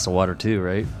tall glass of water too,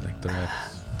 right? Like Thrax.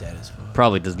 Dead as fuck.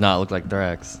 Probably does not look like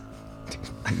Thrax.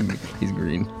 He's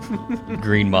green.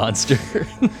 Green monster.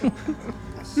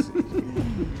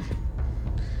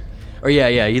 Or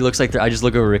yeah, he looks like I just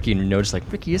look over Ricky and notice like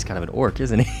Ricky is kind of an orc,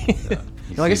 isn't he?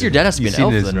 No, I guess your dad has to be an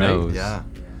elf then, right? Yeah.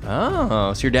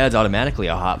 Oh, so your dad's automatically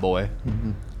a hot boy.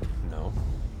 No.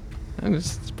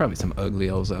 There's probably some ugly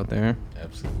elves out there.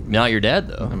 Absolutely. Not your dad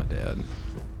though. I'm a dad.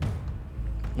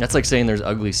 That's like saying there's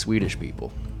ugly Swedish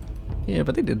people. Yeah,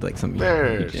 but they did like some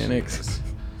There she eugenics. is.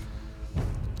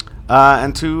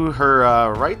 And to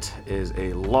her right is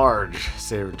a large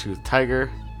saber-toothed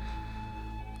tiger,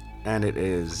 and it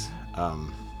is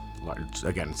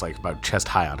Again, it's like about chest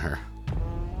high on her.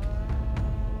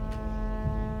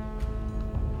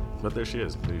 But there she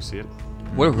is. Do you see it?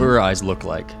 What do her eyes look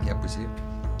like? Yep, we see it.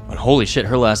 And holy shit,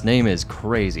 her last name is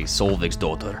crazy. Solvig's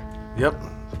daughter. Yep.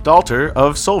 Daughter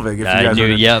of Solvig. If you I guys knew, were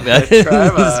yep.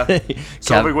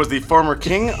 Solvig was the former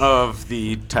king of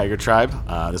the Tiger tribe.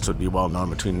 This would be well known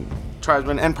between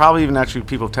tribesmen and probably even actually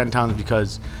people of 10 towns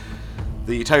because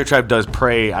the Tiger tribe does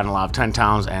prey on a lot of 10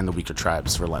 towns and the weaker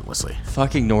tribes relentlessly.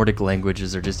 Fucking Nordic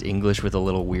languages are just English with a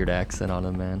little weird accent on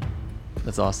them, man.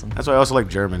 That's awesome. That's why I also like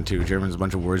German too. German's a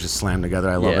bunch of words just slammed together.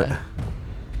 I love it.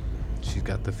 She's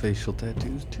got the facial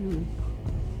tattoos too.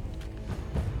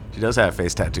 She does have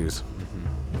face tattoos.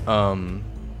 It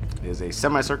is a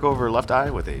semicircle over her left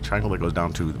eye with a triangle that goes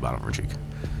down to the bottom of her cheek.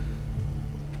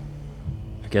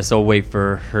 I guess I'll wait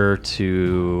for her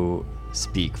to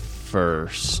speak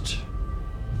first.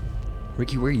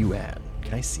 Ricky, where are you at?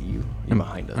 Can I see you? You're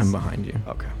behind us. I'm behind you.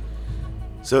 Okay.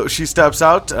 So she steps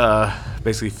out,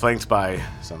 basically flanked by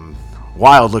some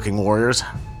wild-looking warriors.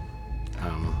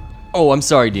 Oh, I'm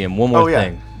sorry, DM. One more Oh, yeah.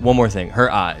 thing. One more thing.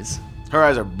 Her eyes. Her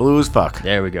eyes are blue as fuck.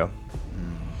 There we go.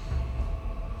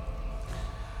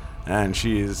 And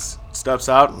she steps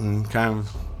out and kind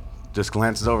of just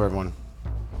glances over everyone.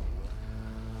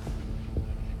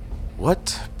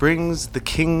 What brings the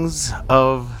kings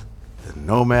of the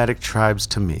nomadic tribes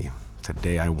to me?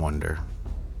 Today I wonder.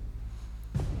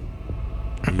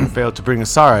 You failed to bring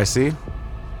Asar, I see.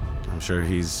 I'm sure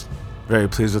he's very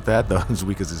pleased with that, though as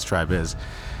weak as his tribe is.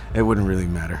 It wouldn't really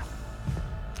matter.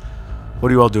 What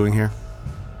are you all doing here?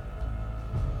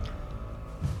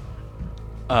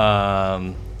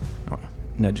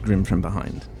 Nudge Grim from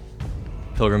behind.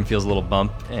 Pilgrim feels a little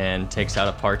bump and takes out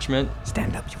a parchment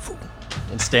Stand up, you fool.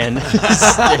 and stands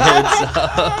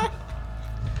up.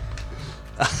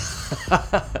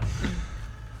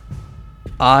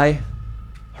 I,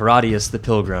 Herodias the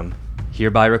Pilgrim,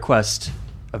 hereby request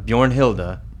of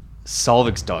Bjornhilda,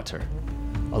 Solvig's daughter,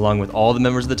 along with all the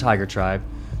members of the Tiger tribe,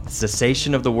 the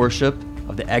cessation of the worship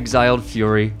of the exiled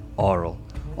fury Auril,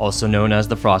 also known as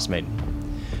the Frost Maiden.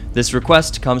 This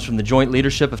request comes from the joint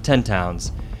leadership of 10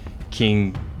 towns,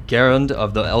 King Gerund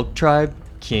of the Elk tribe,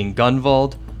 King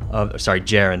Gunvald of,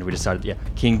 Gerund,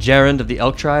 King Gerund of the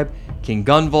Elk tribe, King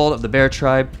Gunvald of the Bear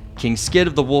tribe, King Skid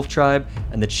of the Wolf tribe,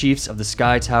 and the chiefs of the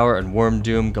Sky Tower and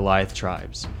Wormdoom Goliath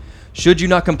tribes. Should you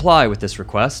not comply with this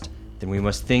request, then we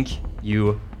must think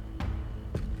you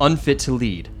unfit to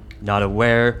lead, not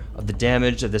aware of the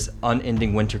damage that this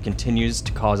unending winter continues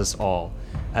to cause us all.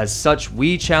 As such,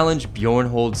 we challenge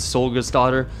Bjornhold Solga's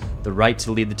daughter the right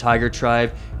to lead the Tiger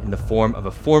tribe in the form of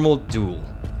a formal duel.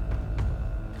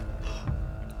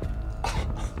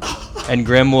 And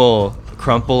Grim will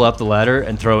crumple up the ladder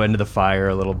and throw it into the fire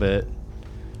a little bit.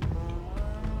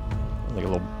 Like a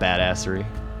little badassery.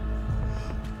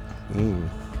 Ooh.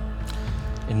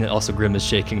 And then also Grim is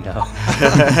shaking now.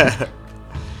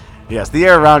 Yes, the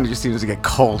air around you seems to get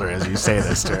colder as you say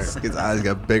this to her. His eyes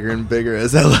got bigger and bigger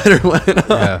as that letter went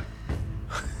on. Yeah.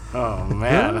 Oh,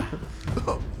 man.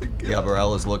 Yeah,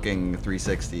 Burrell is looking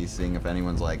 360, seeing if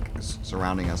anyone's like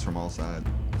surrounding us from all sides.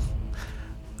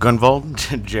 Gunvald,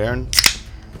 Jaren,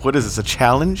 what is this, a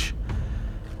challenge?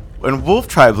 And Wolf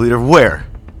Tribe leader, where?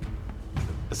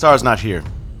 Asar's not here.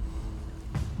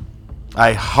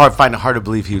 I find it hard to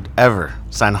believe he'd ever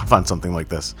sign off on something like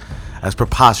this, as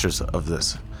preposterous of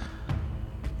this.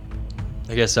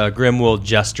 I guess Grim will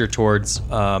gesture towards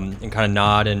and kind of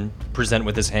nod and present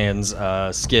with his hands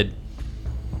Skid.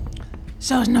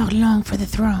 So it's not long for the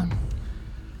throne.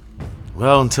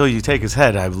 Well, until you take his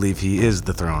head, I believe he is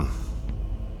the throne.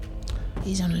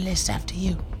 He's on the list after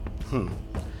you.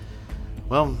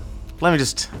 Well, let me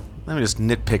just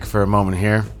nitpick for a moment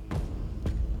here.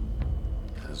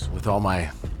 'Cause with all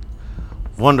my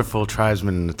wonderful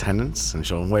tribesmen in attendance, and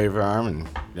she'll wave her arm, and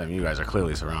I mean, you guys are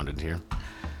clearly surrounded here.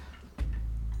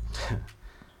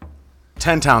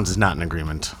 10 towns is not an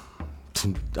agreement.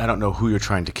 I don't know who you're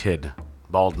trying to kid,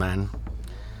 bald man.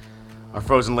 Our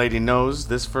frozen lady knows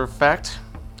this for a fact.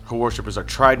 Her worshippers are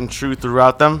tried and true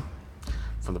throughout them,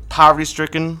 from the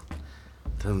poverty-stricken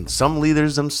to some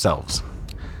leaders themselves.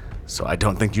 So I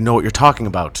don't think you know what you're talking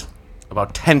about.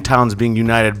 About 10 towns being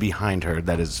united behind her.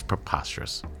 That is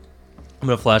preposterous. I'm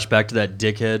going to flash back to that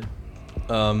dickhead,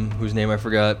 whose name I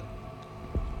forgot,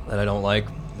 that I don't like,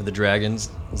 with the dragons,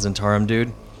 Zentarum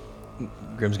dude.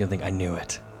 Grim's going to think, I knew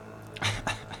it.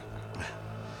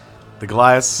 The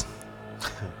Goliaths,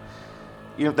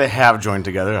 even if they have joined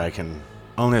together, I can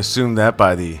only assume that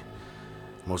by the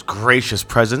most gracious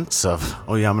presence of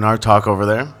Oyaminar talk over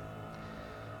there.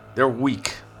 They're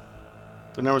weak.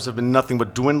 Their numbers have been nothing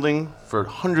but dwindling for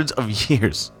hundreds of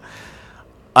years.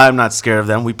 I'm not scared of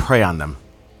them. We prey on them,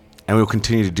 and we will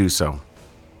continue to do so.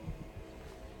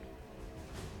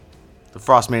 The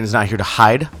Frost Maiden is not here to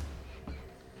hide.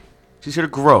 She's here to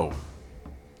grow.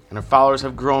 And her followers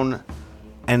have grown,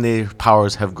 and their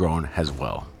powers have grown as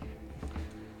well.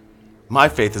 My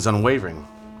faith is unwavering.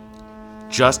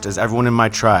 Just as everyone in my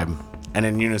tribe, and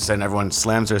in unison, everyone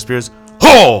slams their spears.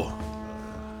 Ho!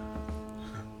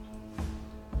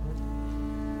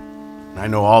 I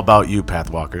know all about you,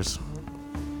 Pathwalkers.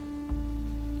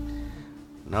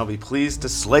 And I'll be pleased to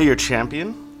slay your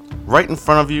champion right in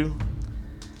front of you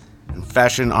and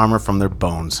fashion armor from their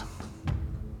bones.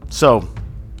 So,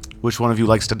 which one of you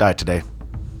likes to die today?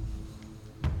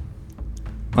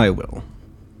 I will.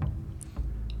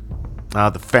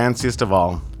 The fanciest of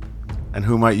all. And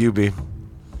who might you be?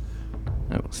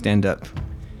 I will stand up,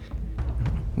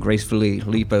 gracefully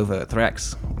leap over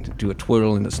Thrax, do a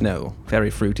twirl in the snow, very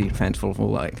fruity, fanciful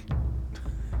like.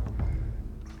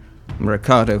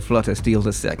 Ricardo Fluttersteel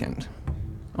II,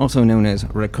 also known as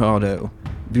Ricardo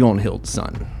Bjornhild's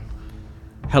son.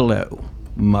 Hello,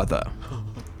 mother.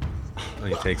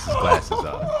 He takes his glasses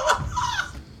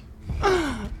off.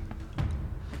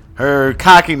 Her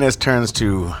cockiness turns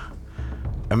to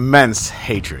immense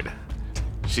hatred.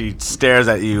 She stares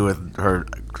at you with her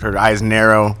eyes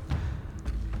narrow.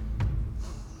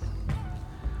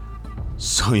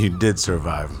 So you did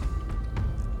survive.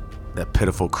 That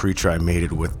pitiful creature I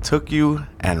mated with took you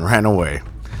and ran away.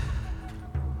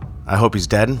 I hope he's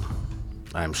dead.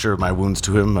 I'm sure my wounds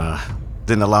to him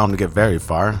didn't allow him to get very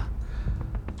far.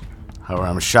 However,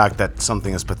 I'm shocked that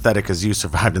something as pathetic as you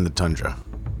survived in the tundra.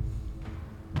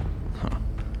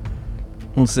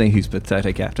 We'll say he's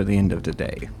pathetic after the end of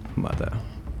today, mother.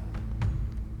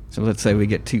 So let's say we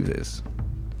get to this.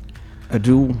 A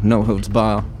duel, no holds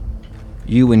bar.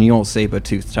 You and your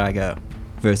saber-toothed tiger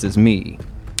versus me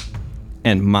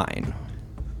and mine.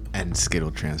 And Skid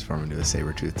will transform into a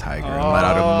saber-toothed tiger and let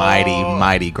out a mighty,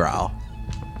 mighty growl.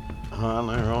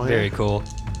 Very cool.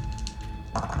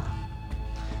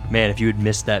 Man, if you had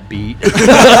missed that beat.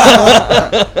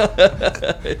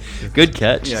 Good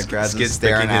catch. Yeah, grabs Skid's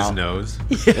staring sticking his out. nose.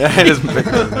 Yeah, it is big.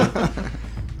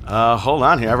 Hold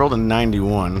on here. I rolled a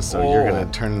 91, so you're going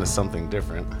to turn into something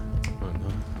different. Oh,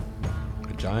 no.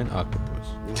 A giant octopus.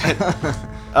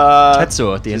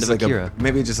 Tetsuo at the end Just of like Akira.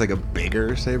 maybe just like a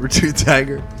bigger saber-toothed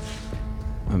tiger.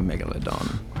 A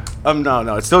megalodon.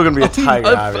 No, it's still going to be a tiger,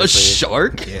 A obviously.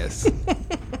 shark? Yes.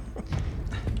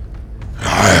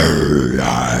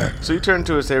 So you turn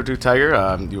into a saber-toothed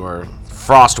tiger. You are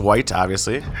frost white,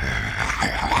 obviously.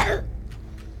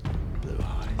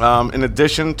 In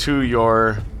addition to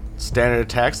your standard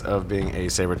attacks of being a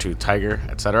saber-toothed tiger,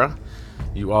 etc.,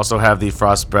 you also have the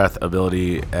frost breath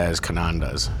ability as Kanan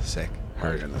does. Sick.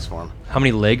 Heard in this form. How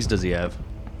many legs does he have?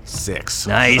 6.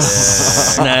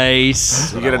 Nice.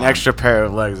 Nice. You get an extra pair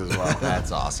of legs as well.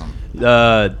 That's awesome.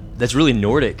 That's really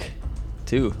Nordic,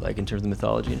 too, like in terms of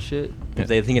mythology and shit. If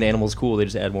they think an animal's cool, they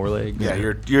just add more legs. Yeah,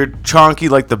 you're chunky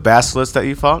like the basilisk that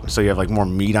you fought, so you have like more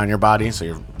meat on your body,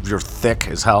 so you're thick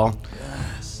as hell.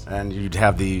 Yes. And you'd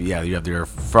have the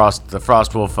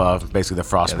frost wolf, basically the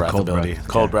frost breath cold ability, breath.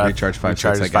 cold Yeah, breath, recharge 5, 6,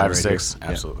 I recharges got 5 it to right 6, here.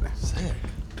 absolutely.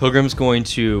 Pilgrim's going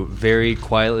to very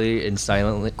quietly and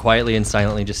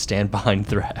silently just stand behind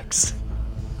Thrax.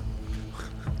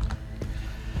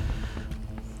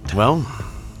 Well,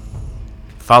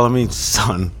 follow me,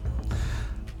 son,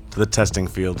 to the testing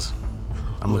fields.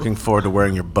 I'm looking forward to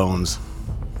wearing your bones.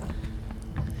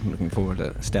 I'm looking forward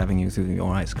to stabbing you through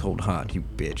your ice cold heart, you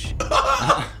bitch.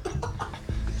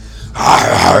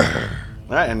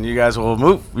 All right, and you guys will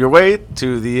move your way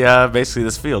to the basically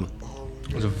this field.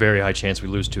 There's a very high chance we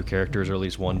lose 2 characters, or at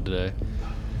least 1 today.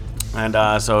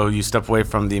 And so you step away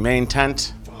from the main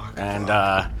tent, and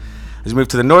as you move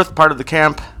to the north part of the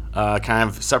camp, kind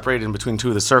of separated in between 2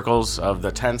 of the circles of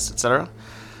the tents, etc.,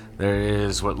 there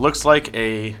is what looks like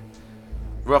a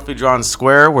roughly drawn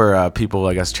square where people,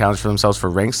 I guess, challenge for themselves for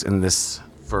ranks in this,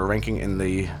 for ranking in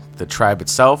the tribe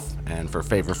itself, and for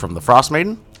favor from the Frost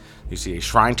Maiden. You see a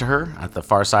shrine to her at the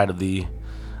far side of the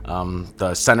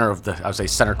center of the, I would say,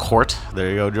 center court. There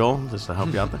you go, Joel, just to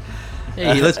help you out there.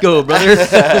 Hey, let's go, brother.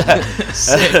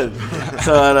 Sick.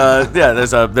 So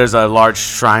there's a large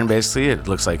shrine. Basically, it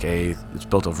looks like it's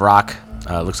built of rock.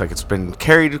 Looks like it's been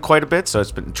carried quite a bit, so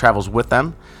travels with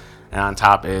them. And on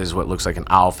top is what looks like an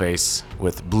owl face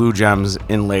with blue gems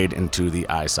inlaid into the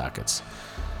eye sockets.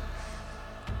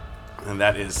 And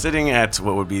that is sitting at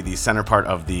what would be the center part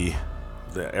of the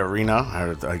arena,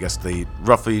 or I guess the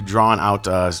roughly drawn out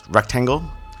rectangle.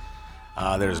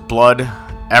 There's blood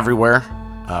everywhere.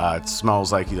 It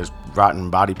smells like there's rotten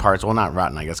body parts. Well, not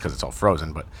rotten, I guess, because it's all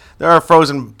frozen, but there are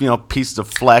frozen, pieces of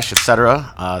flesh,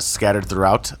 etc., scattered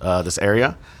throughout this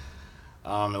area.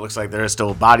 It looks like there is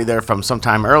still a body there from some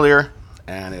time earlier,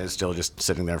 and it is still just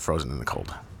sitting there frozen in the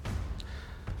cold.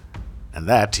 And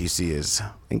that, you see, is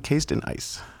encased in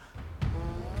ice.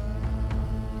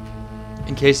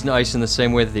 Encased in ice in the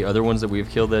same way that the other ones that we've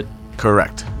killed that...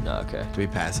 Correct. Okay. Do we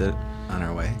pass it on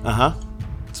our way? Uh-huh.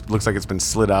 Looks like it's been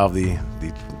slid out of the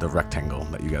rectangle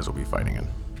that you guys will be fighting in.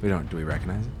 Do we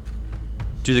recognize it?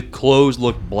 Do the clothes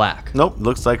look black? Nope.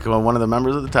 Looks like one of the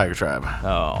members of the Tiger Tribe.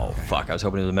 Oh, fuck. I was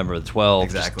hoping it was a member of the 12.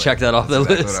 Exactly. Just check that off the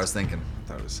That's list. what I was thinking. I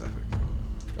thought it was Suffolk.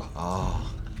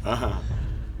 Oh. Uh-huh.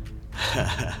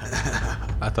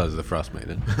 I thought it was the Frost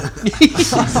Maiden.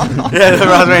 Yeah, the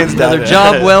Frost Maiden's dead. Another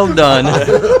job well done.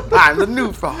 I'm the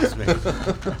new Frost Maiden.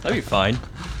 That'd be fine.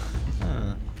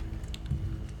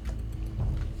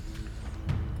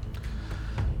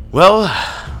 Well,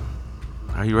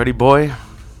 are you ready, boy?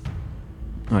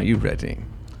 Are you ready?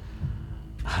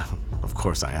 Of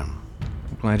course I am.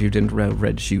 I'm glad you didn't wear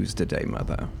red shoes today,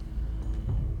 Mother.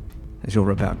 As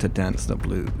you're about to dance the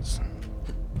blues.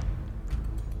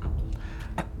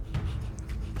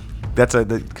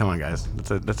 Come on, guys.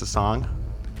 That's a song.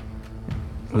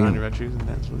 Put on your red shoes and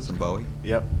dance blues. Some Bowie.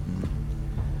 Yep.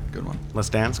 Good one. Let's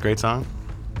Dance. Great song.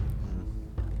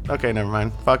 Okay, never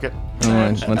mind. Fuck it. All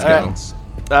right, let's go.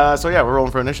 So yeah, we're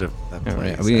rolling for initiative. All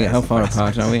right. How far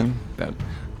apart are we? About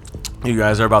You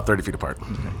guys are about 30 feet apart.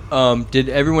 Did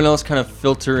everyone else kind of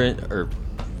filter in or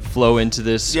flow into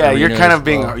this? Yeah, you're arena kind as of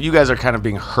being. well? You guys are kind of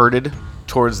being herded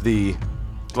towards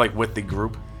with the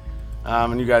group,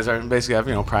 and you guys are basically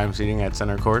have prime seating at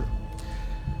center court.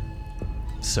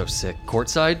 So sick.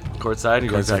 Courtside? Courtside, you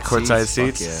guys got courtside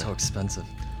seats. Fuck yeah. So expensive.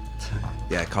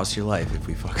 Yeah, it costs your life if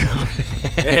we fuck up.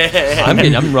 I'm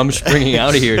rumspringing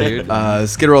out of here, dude.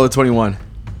 Skid roll at 21.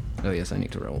 Oh yes, I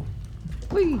need to roll.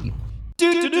 It's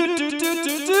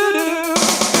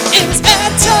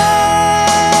ad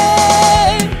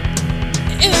time.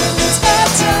 It's ad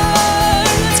time.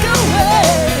 Let's go away.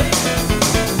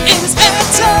 It's ad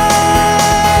time.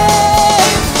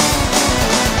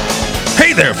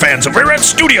 Hey there, fans of Rare Rat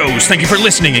Studios! Thank you for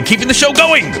listening and keeping the show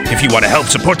going! If you want to help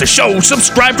support the show,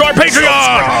 subscribe to our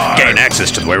Patreon! Gain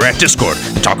access to the Rare Rat Discord,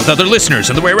 and talk with other listeners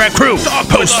and the Rare Rat crew,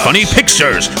 post funny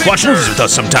pictures, watch movies with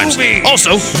us sometimes.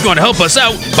 Also, if you want to help us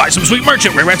out, buy some sweet merch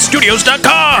at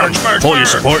RareRatStudios.com! All your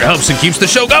support helps and keeps the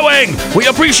show going! We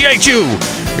appreciate you!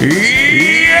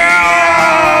 Yeah!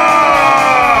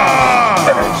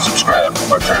 Subscribe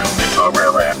for turn into a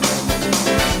Rare Rat.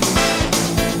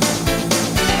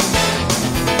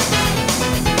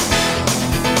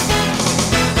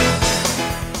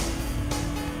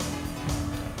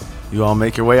 You all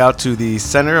make your way out to the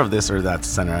center of this, or that's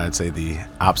center, I'd say the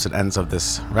opposite ends of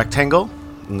this rectangle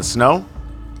in the snow.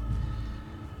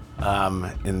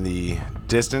 In the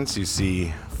distance, you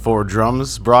see 4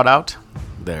 drums brought out.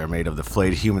 They're made of the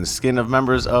flayed human skin of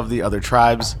members of the other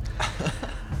tribes.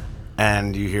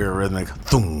 And you hear a rhythmic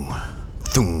thung,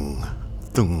 thung,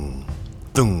 thung,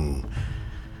 thung.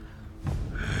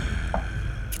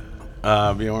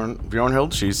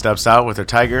 Bjornhild, she steps out with her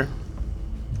tiger.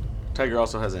 Tiger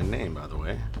also has a name, by the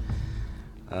way.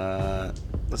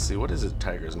 Let's see, what is his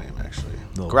tiger's name, actually?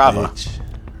 Grava.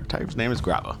 Her tiger's name is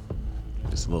Grava.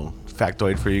 Just a little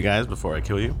factoid for you guys before I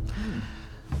kill you.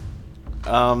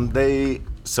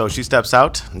 So she steps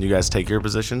out, and you guys take your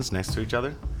positions next to each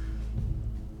other.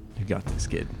 You got this,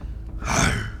 kid.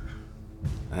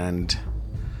 And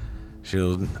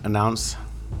she'll announce,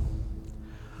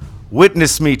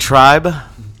 "Witness me, tribe,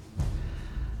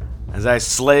 as I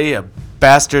slay a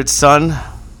bastard son."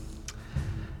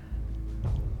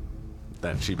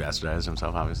 That she bastardized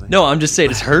himself, obviously. No, I'm just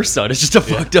saying it's her son. It's just a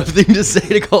fucked up thing to say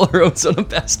to call her own son a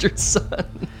bastard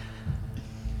son.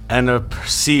 And a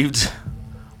perceived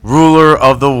ruler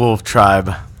of the wolf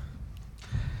tribe.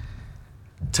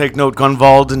 Take note,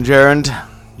 Gunvald and Gerund,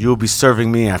 you will be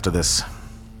serving me after this.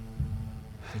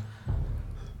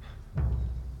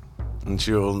 And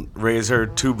she will raise her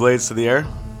 2 blades to the air.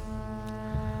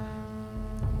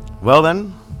 Well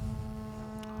then,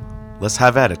 let's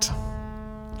have at it.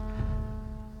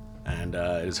 And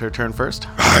it is her turn first.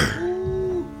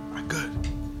 Good.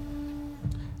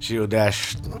 She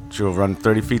will run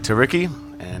 30 feet to Ricky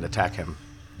and attack him.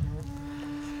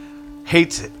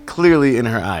 Hate clearly in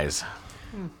her eyes.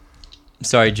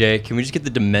 Sorry, Jay. Can we just get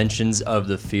the dimensions of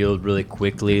the field really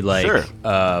quickly? Like, Sure.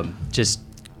 Just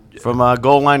From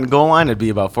goal line to goal line, it'd be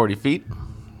about 40 feet. You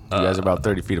guys are about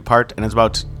 30 feet apart, and it's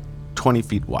about 20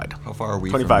 feet wide. How far are we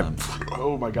 25. from them?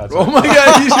 Oh my god. Oh my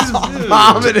god, you just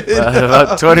vomited.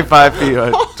 About 25 feet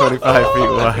wide. 25 feet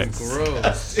wide.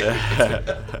 Gross.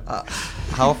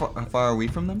 How far are we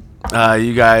from them?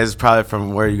 You guys, probably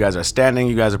from where you guys are standing,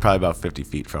 you guys are probably about 50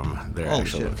 feet from their Oh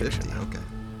actual shit, location. 50.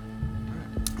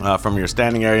 Okay. From your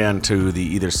standing area and to the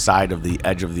either side of the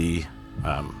edge of the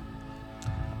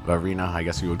arena, I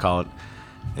guess you would call it.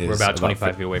 We're about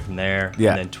 25 feet away from there.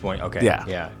 Yeah. And then 20. Okay. Yeah.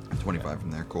 Yeah. 25 from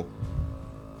there. Cool.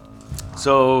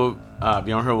 So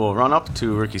Bjornhild will run up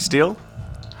to Ricky's steel,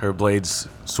 her blades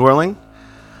swirling.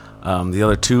 The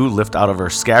other two lift out of her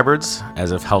scabbards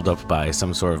as if held up by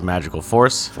some sort of magical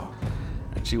force.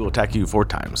 And she will attack you 4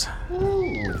 times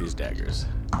with these daggers.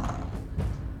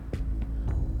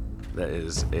 That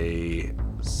is a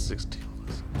 16.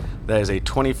 That is a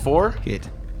 24, Hit.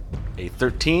 a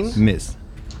 13, Miss.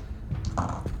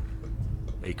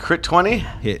 a crit 20,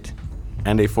 Hit.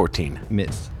 and a 14.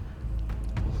 Miss.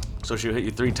 So she'll hit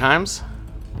you 3 times.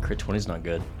 Crit 20 is not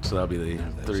good. So that'll be the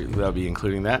 3. That'll be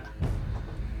including that.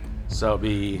 So it'll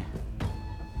be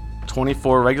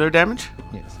 24 regular damage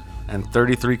Yes. and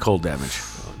 33 cold damage.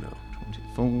 Oh no.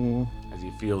 24. As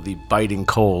you feel the biting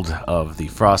cold of the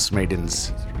Frost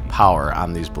Maiden's power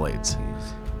on these blades.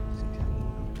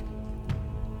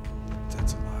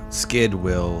 That's a lot. Skid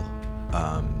will,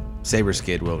 Saber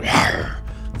Skid will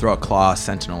throw a claw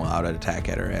sentinel out at attack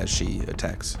at her as she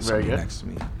attacks Very somebody good. next to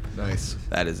me. Nice.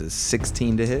 That is a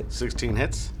 16 to hit. 16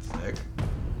 hits. Sick.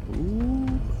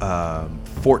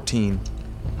 14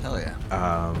 Hell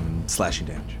yeah. slashing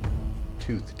damage.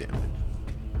 Tooth damage.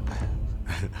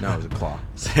 No, it was a claw.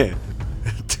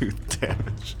 Tooth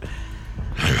damage.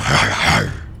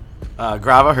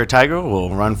 Grava, her tiger,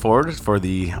 will run forward for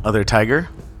the other tiger.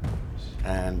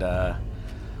 And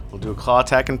we'll do a claw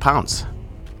attack and pounce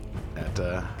at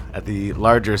the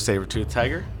larger saber-toothed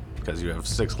tiger. Because you have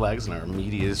 6 legs and are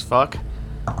meaty as fuck.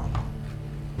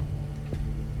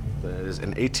 That is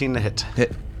an 18 to hit.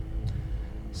 Hit.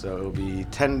 So it'll be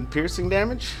 10 piercing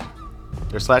damage.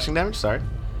 Or slashing damage, sorry.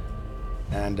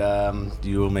 And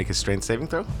you will make a strength saving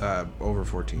throw? Over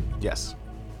 14. Yes.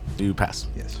 You pass.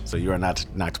 Yes. So you are not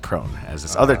knocked prone, as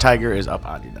this other tiger is up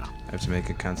on you now. I have to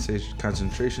make a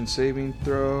concentration saving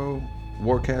throw.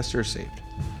 Warcaster saved.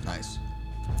 Nice.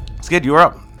 Skid, you are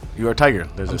up. You are a tiger.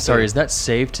 There's I'm a sorry, save. is that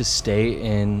safe to stay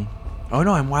in? Oh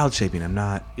no, I'm wild shaping. I'm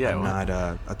not. Yeah, I'm well- not.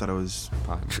 I thought it was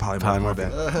polymorph. Polymorph.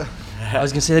 Bad. I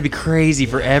was gonna say that'd be crazy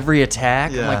for every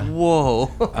attack. Yeah. I'm like, whoa.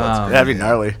 That'd be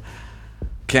gnarly.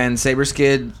 Can Saber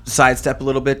Skid sidestep a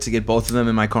little bit to get both of them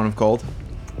in my cone of cold?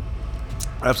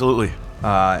 Absolutely.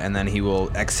 And then he will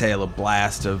exhale a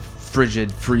blast of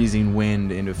frigid, freezing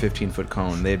wind into a 15-foot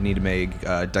cone. They'd need to make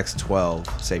Dex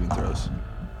 12 saving throws.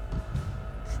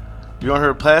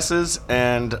 Bjornhild passes,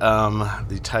 and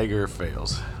the tiger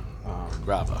fails.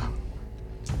 Grava.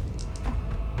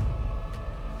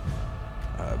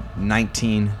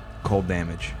 19 cold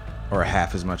damage, or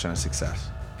half as much on a success.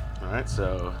 Alright,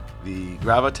 so the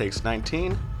Grava takes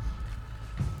 19.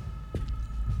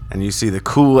 And you see the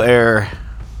cool air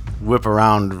whip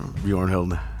around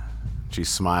Bjornhild. She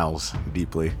smiles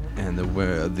deeply. And the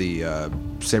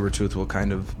Sabertooth will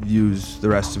kind of use the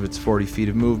rest of its 40 feet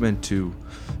of movement to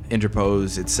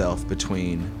interpose itself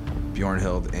between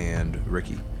Bjornhild and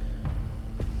Ricky.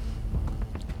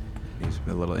 He's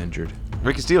a little injured.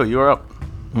 Ricky Steele, you are up.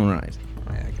 All right.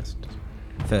 Yeah, I guess.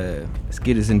 If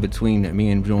Skid is in between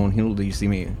me and Bjornhild, you see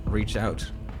me reach out,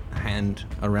 hand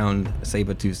around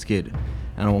Saber-tooth Skid,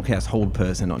 and I will cast Hold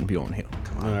Person on Bjornhild.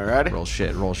 Alrighty. Roll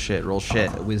shit, roll shit, roll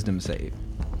shit. A wisdom save.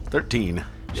 13.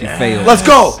 She failed. Let's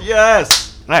go!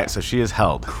 Yes! Alright, so she is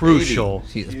held. Crucial.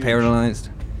 She is paralyzed.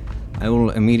 I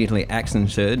will immediately action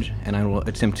surge, and I will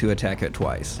attempt to attack her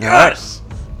twice. Yes!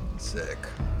 Sick.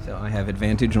 So I have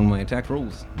advantage on my attack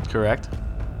rolls. Correct.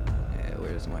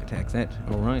 Where's my attack at?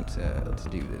 All right, let's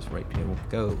do this. Rapier will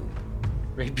go.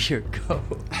 Rapier, go.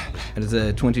 That is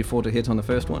a 24 to hit on the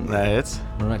first one. That hits.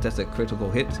 All right, that's a critical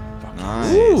hit.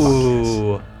 Nice.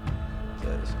 Ooh.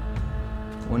 So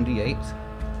it's 1d8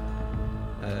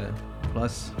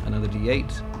 plus another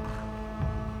d8. 7.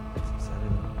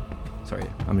 Sorry,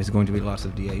 I'm just going to be lots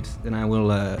of d8s. Then I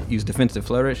will use defensive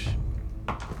flourish.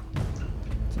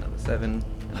 It's another 7.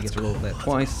 I get to roll that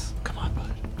twice. Come on, bud.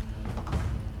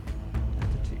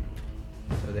 That's a 2.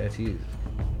 So there it is.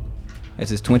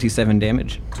 This is 27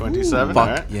 damage. 27, Fuck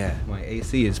alright. yeah. My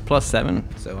AC is plus 7,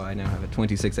 so I now have a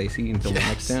 26 AC until the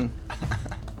next turn.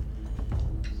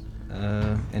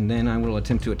 And then I will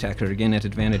attempt to attack her again at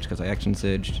advantage because I action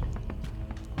surged.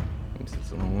 Oops, that's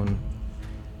the wrong one.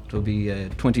 It will be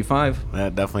 25,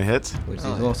 That definitely hits. which is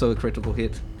also a critical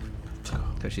hit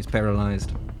because she's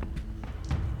paralyzed.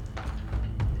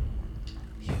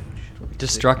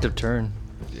 Destructive turn.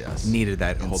 Yes. Needed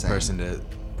that whole Insane. person to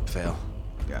fail.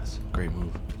 Yes. Great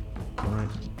move. All right.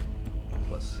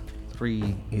 Plus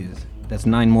 3 is... That's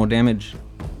 9 more damage.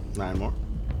 9 more.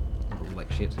 Roll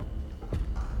like shit.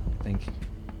 I think.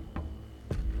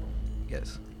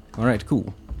 Yes. All right,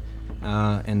 cool.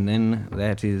 And then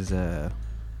that is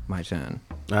my turn.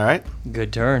 All right.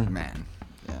 Good turn. Man.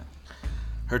 Yeah.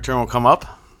 Her turn will come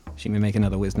up. She may make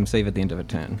another wisdom save at the end of her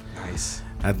turn. Nice.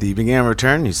 At the beginning of her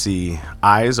turn, you see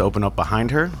eyes open up behind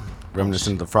her,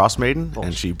 reminiscent of the Frost Maiden,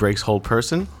 and she breaks hold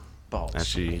person. And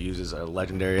she uses a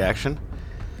legendary action.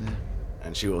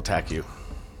 And she will attack you.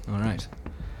 All right.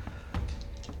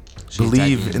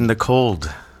 Believe in the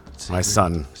cold, my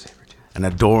son, and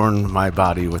adorn my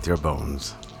body with your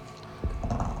bones.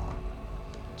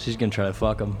 She's gonna try to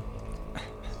fuck him.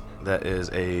 That is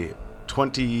a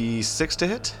 26 to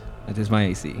hit. That is my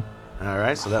AC. All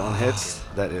right, so that one hits.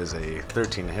 That is a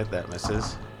 13 to hit. That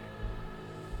misses.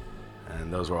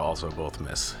 And those will also both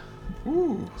miss.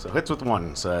 Ooh. So hits with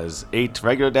 1. So it has 8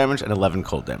 regular damage and 11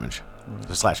 cold damage.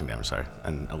 Slashing damage, sorry.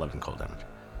 And 11 cold damage.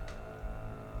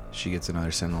 She gets another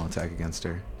sentinel attack against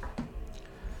her.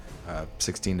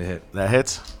 16 to hit. That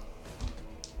hits.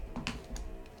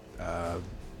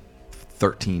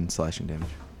 13 slashing damage.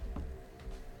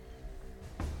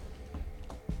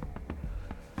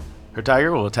 Her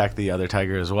tiger will attack the other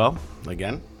tiger as well.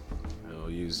 Again. It'll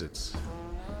use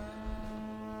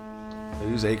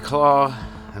a claw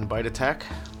and bite attack.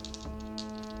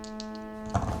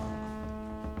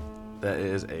 That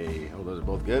is those are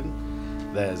both good.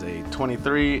 That is a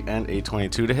 23 and a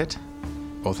 22 to hit.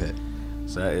 Both hit.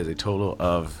 So that is a total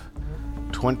of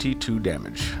 22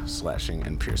 damage, slashing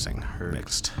and piercing.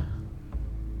 Mixed.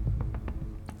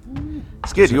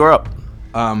 Skid, you are up.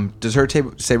 Does her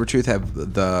Sabertooth have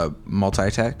the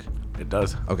multi-attack? It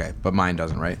does. Okay, but mine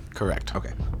doesn't, right? Correct.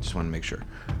 Okay, just want to make sure.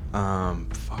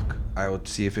 Fuck. I will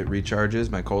see if it recharges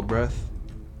my cold breath.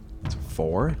 It's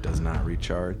 4. It does not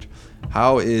recharge.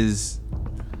 How is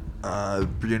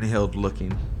Brunhild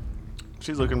looking?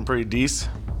 She's looking pretty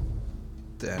decent.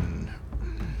 Then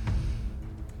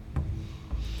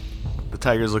The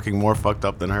tiger's looking more fucked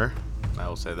up than her. I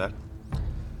will say that.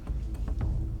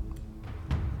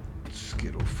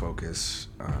 Skid will focus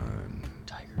on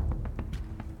Tiger.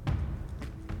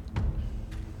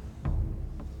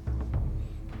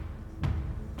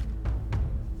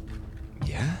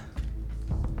 Yeah.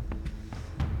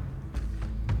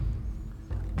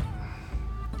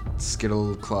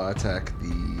 Skittle claw attack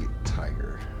the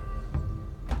tiger.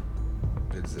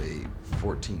 It's a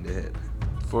 14 to hit.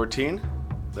 14.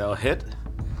 That'll hit.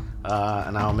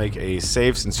 And I'll make a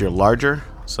save since you're larger.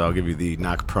 So I'll give you the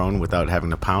knock prone without having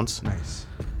to pounce. Nice.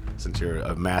 Since you're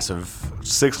a massive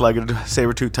six-legged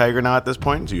saber-tooth tiger now at this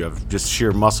point, so you have just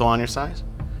sheer muscle on your size.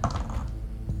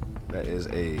 That is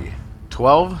a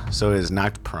 12, so it is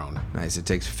knocked prone. Nice. It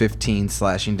takes 15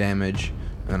 slashing damage,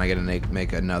 and then I get to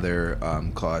make another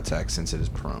claw attack since it is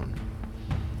prone.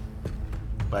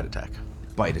 Bite attack.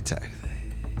 Bite attack.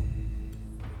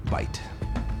 Bite.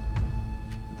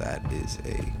 That is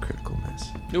a critical miss.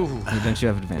 Ooh. Don't you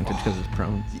have advantage because it's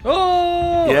prone?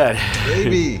 Oh! Yeah.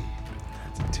 Baby.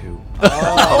 That's a 2.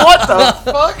 What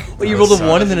the fuck? Wait, you rolled a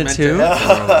 1 and then a 2?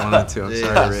 1 and 2. I'm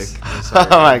sorry, Rick. I'm sorry,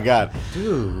 Oh my god.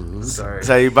 Dude. Sorry.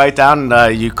 So you bite down,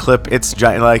 you clip its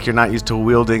giant, like you're not used to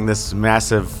wielding this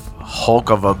massive hulk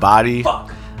of a body.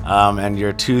 Fuck. And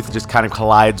your tooth just kind of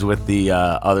collides with the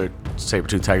other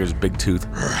saber-tooth tiger's big tooth.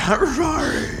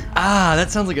 Ah, that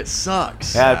sounds like it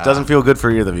sucks. Yeah, it doesn't feel good for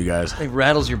either of you guys. It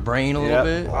rattles your brain a little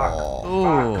bit.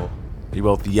 Oh. You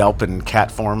both yelp in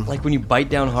cat form. Like when you bite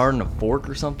down hard on a fork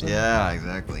or something? Yeah,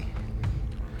 exactly.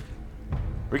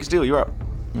 Ricky Steele, you're up.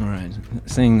 Alright.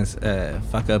 Seeing this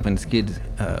fuck up and Skid's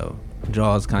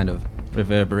jaws kind of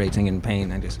reverberating in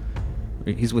pain,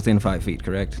 he's within 5 feet,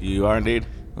 correct? You are indeed.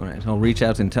 Alright, I'll reach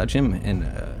out and touch him, and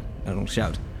I'll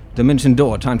shout, "Dimension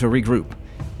door, time to regroup."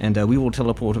 And we will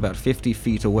teleport about 50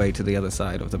 feet away to the other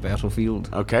side of the battlefield.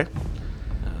 Okay.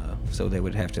 So they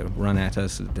would have to run at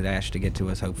us, dash to get to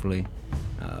us, hopefully.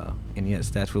 And yes,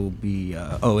 that will be...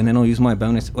 and then I'll use my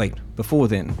bonus... Wait, before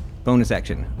then, bonus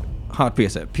action. Heart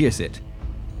piercer, pierce it.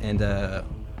 And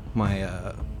my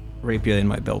rapier in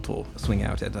my belt will swing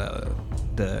out at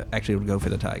Actually, it would go for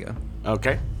the tiger.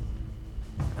 Okay.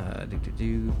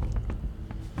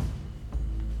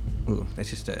 Ooh, that's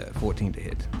just a 14 to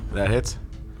hit. That hits.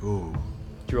 Ooh.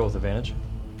 Do you roll with advantage?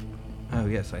 Oh,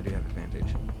 yes, I do have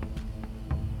advantage.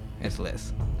 It's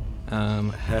less.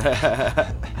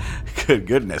 Good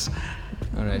goodness.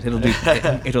 All right,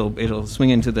 it'll swing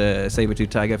into the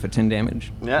saber-tooth tiger for 10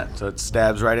 damage. Yeah, so it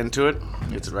stabs right into it.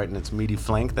 Gets it right in its meaty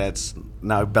flank. That's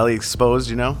now belly exposed,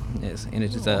 you know? Yes, and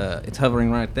it's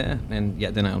hovering right there. And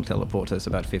yeah, then I'll teleport us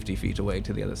about 50 feet away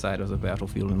to the other side of the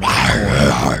battlefield. And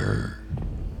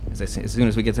as soon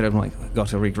as we get to there, I'm like, got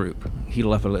to regroup,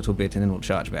 heal up a little bit, and then we'll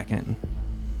charge back in.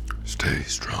 Stay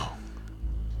strong.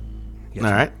 Yes,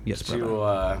 All right. Yes,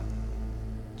 brother.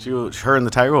 Her and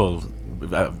the tiger will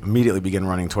immediately begin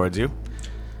running towards you.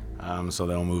 So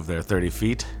they'll move their 30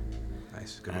 feet.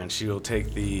 Nice. Good. And she will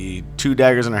take the 2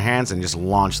 daggers in her hands and just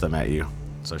launch them at you.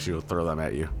 So she will throw them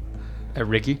at you. At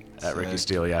Ricky? At Ricky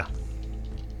Steele, yeah.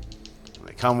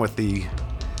 They come with the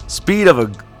speed of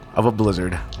a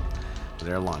blizzard.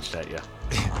 They're launched at you.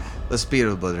 The speed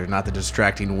of a blizzard, not the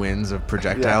distracting winds of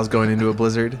projectiles going into a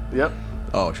blizzard. Yep.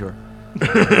 Oh, sure.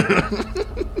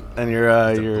 And your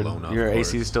blown up AC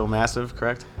forest. is still massive,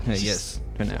 correct? Yes,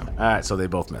 for now. All right, so they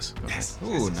both miss.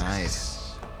 Ooh,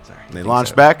 nice. Sorry. They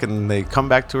launch back and they come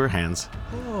back to her hands.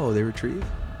 Oh, they retrieve.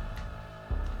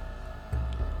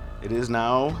 It is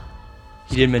now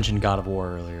He did mention God of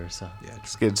War earlier, so. Yeah.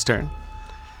 Skid's turn.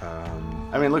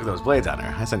 I mean, look at those blades on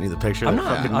her. I sent you the picture. They're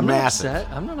fucking massive.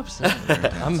 I'm not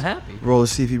upset. I'm happy. Roll to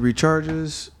see if he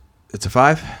recharges. It's a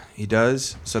 5. He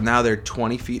does. So now they're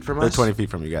 20 feet from They're us. 20 feet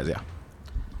from you guys, yeah.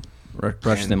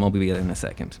 Rush them. I'll be in a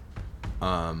second.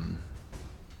 And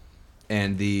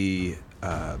the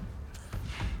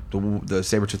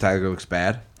saber-tooth tiger looks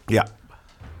bad. Yeah.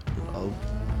 I'll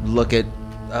look at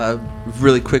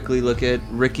really quickly look at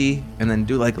Ricky and then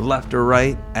do like left or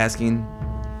right, asking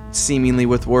seemingly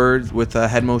with words, with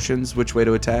head motions, which way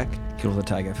to attack. Kill the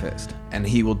tiger first. And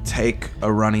he will take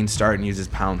a running start and use his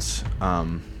pounce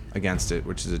against it,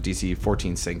 which is a DC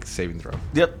 14 saving throw.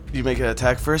 Yep. You make an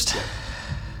attack first.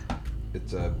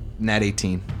 It's a nat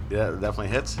 18. Yeah, it definitely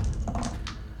hits.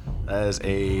 That is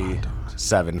a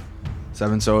 7.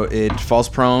 7, so it falls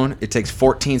prone. It takes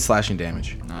 14 slashing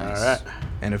damage. Nice. All right.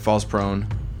 And it falls prone.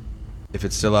 If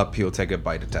it's still up, he'll take a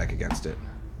bite attack against it.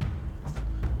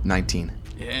 19.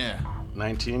 Yeah.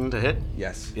 19 to hit?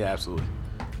 Yes. Yeah, absolutely.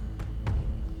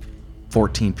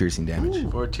 14 piercing damage.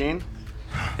 14?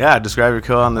 Yeah, describe your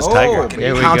kill on this tiger.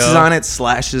 There we Pounces go. on it,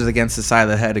 slashes against the side of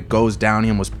the head. It goes down. He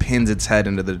almost pins its head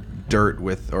into the dirt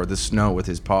or the snow with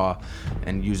his paw,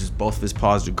 and uses both of his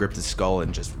paws to grip the skull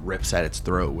and just rips at its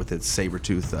throat with its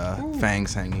saber-tooth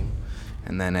fangs hanging.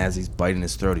 And then as he's biting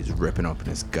his throat, he's ripping open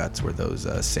his guts where those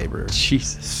saber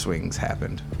Jesus. swings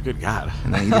happened. Good God.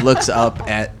 And then he looks up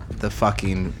at the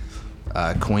fucking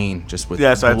queen just with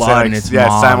Yeah, so I'd blood say in like, its yeah,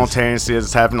 maws. simultaneously as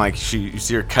it's happening, like you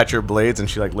see her catch her blades and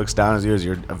she like looks down at you as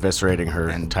you're eviscerating her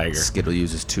And tiger. Skittle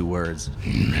uses 2 words.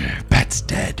 Pet's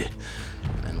dead.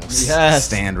 And we'll Yes.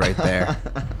 stand right there.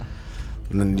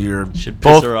 And then your Should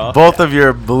piss her off. both of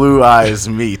your blue eyes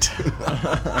meet.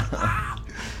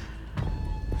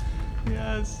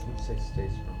 Yes.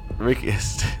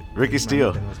 Ricky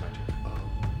Steele.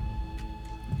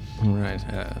 Right.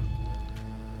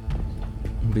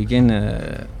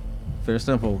 Begin. First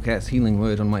up, I'll cast Healing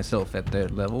Word on myself at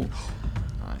 3rd level.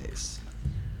 Nice.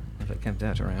 If I kept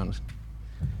that around,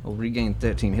 I'll regain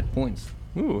 13 hit points.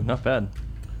 Ooh, not bad.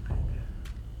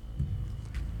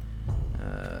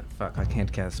 Fuck, I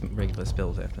can't cast regular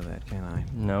spells after that, can I?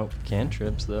 Nope.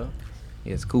 Cantrips, though.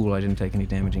 Yeah, it's cool. I didn't take any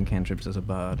damaging cantrips as a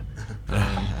bard.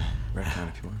 Retcon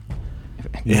if you want.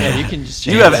 Yeah, you can just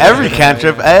change You have it. every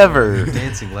cantrip ever.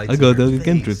 Dancing lights. I got the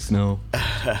cantrips now.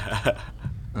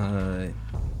 What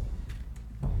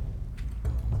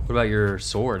about your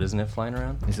sword? Isn't it flying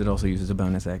around? Yes, it also uses a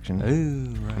bonus action.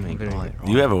 Ooh, right. I mean, Very call good. it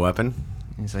Do you have a weapon?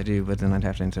 Yes, I do, but then I'd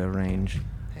have to enter a range.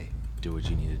 Hey, do what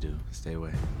you need to do. Stay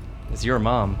away. It's your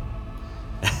mom.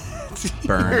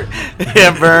 Burn.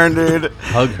 Yeah, burn, dude.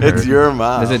 Hug her. It's your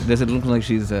mom. Does it look like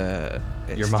she's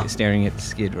Your mom. staring at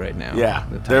Skid right now? Yeah,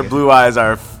 The their tiger. blue eyes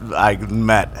are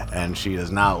met, and she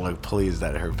does not look pleased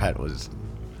that her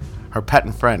pet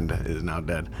and friend is now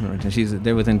dead. Right, and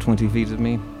they're within 20 feet of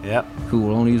me. Yep. Cool.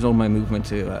 I'll only use all my movement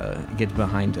to get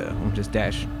behind her. I'll just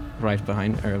dash right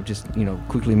behind, or just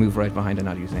quickly move right behind her,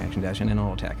 not use an action dash, and then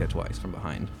I'll attack her twice from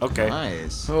behind. Okay.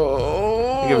 Nice.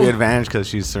 You give you advantage because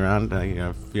she's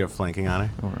surrounded. You're flanking on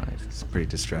her. All right. It's pretty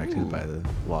distracted by the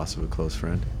loss of a close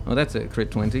friend. Well, that's a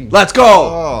crit 20. Let's go!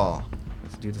 Oh.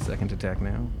 Let's do the second attack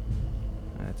now.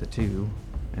 That's a 2,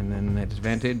 and then at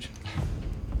advantage.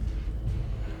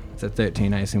 It's a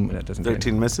 13. I assume that doesn't.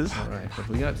 13 misses. All right, but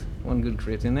we got one good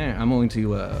crit in there. I'm going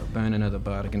to burn another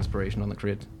bardic inspiration on the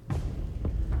crit.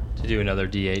 To do another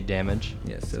D8 damage.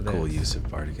 Yes, so Cool that's use of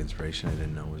bardic inspiration. I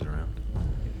didn't know was around.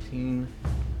 15.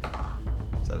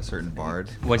 Is that a certain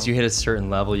bard? Once you hit a certain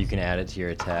level, you can add it to your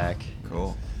attack.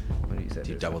 Cool. What do you say?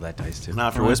 Do you double that dice too?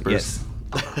 Not for whispers.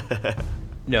 Yes.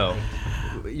 No.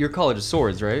 Your college of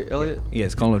swords, right, Elliot?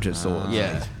 Yes, College of Swords.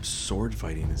 Yeah. Sword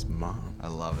fighting his mom. I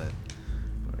love it.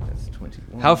 That's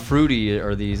 21. How fruity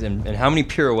are these, and how many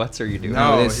pirouettes are you doing?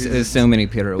 No, there's so many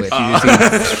pirouettes. You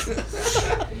just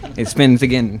see, it spins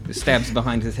again, stabs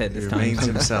behind his head this time. Remains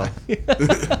himself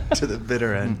to the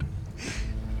bitter end.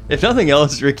 If nothing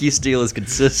else, Ricky Steele is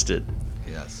consistent.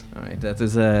 Yes. All right, that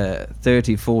is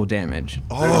 34 damage.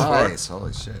 Oh, Nice.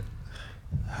 Holy shit.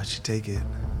 how'd she take it?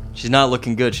 She's not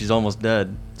looking good. She's almost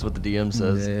dead. That's what the DM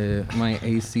says. My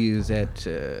AC is at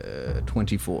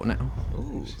 24 now.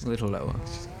 Ooh, a little lower.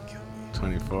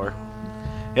 24.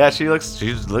 Yeah,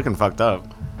 she's looking fucked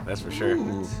up. That's for sure.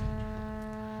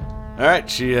 All right,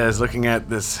 she is looking at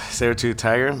this saber-tooth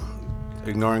tiger,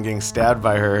 ignoring getting stabbed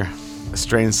by her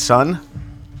estranged son,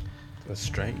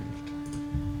 Estranged.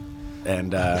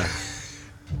 and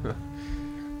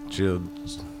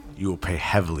you will pay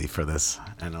heavily for this,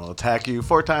 and I'll attack you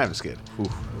 4 times, kid.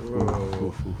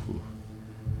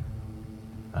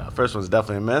 First one's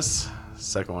definitely a miss.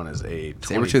 Second one is a 20.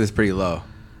 Saber-tooth is pretty low.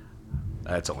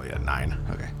 That's only a 9.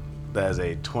 Okay. That is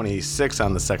a 26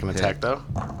 on the second attack, though.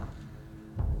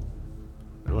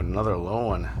 Ooh, another low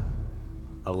one.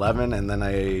 11, and then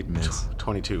a Miss.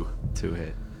 22. 2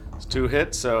 hit. It's 2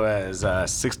 hits, so as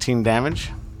 16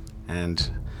 damage, and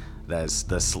that's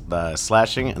the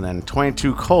slashing, and then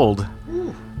 22 cold.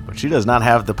 But she does not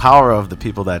have the power of the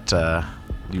people that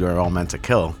you are all meant to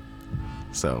kill.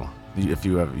 So if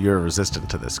you're resistant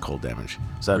to this cold damage.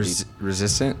 So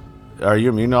Resistant? are you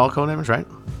immune to all cold damage, right?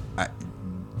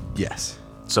 Yes.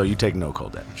 So you take no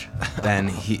cold damage.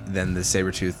 Then the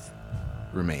saber-tooth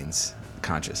remains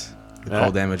conscious. The Yeah.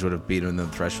 cold damage would have beaten the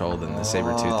threshold, and the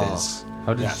saber-tooth is...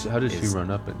 How did she Is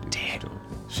run up and do this to him?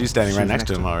 She's standing right next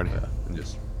to him already. Yeah, and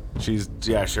just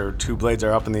Sure, 2 blades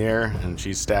are up in the air, and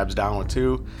she stabs down with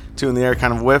 2. 2 in the air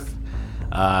kind of whiff,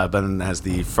 but then as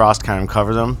the frost kind of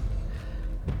covers them,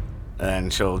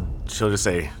 and she'll just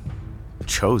say,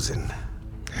 "Chosen."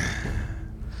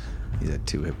 He's at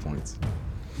 2 hit points.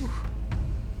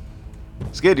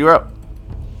 Skid, you're up.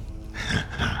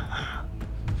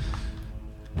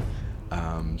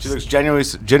 She looks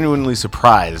genuinely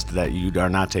surprised that you are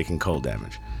not taking cold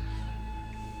damage.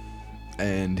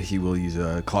 And he will use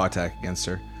a claw attack against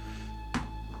her.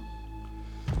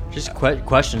 Just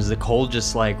question: does the cold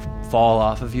just like fall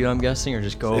off of you? I'm guessing, or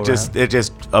just go? It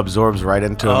just absorbs right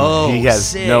into him. Oh, he has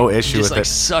sick. no issue Just, with like, it.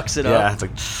 sucks it yeah, up. it's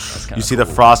like kinda you see the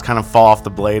cool. frost kind of fall off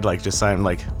the blade, like just kind of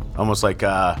like almost like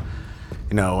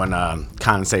when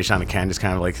condensation on a can, just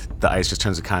kind of like the ice just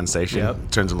turns to condensation, Yep.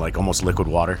 turns into like almost liquid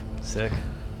water. Sick.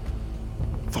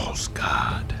 False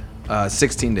god.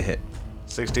 16 to hit.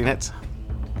 16 hits,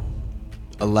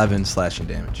 11 slashing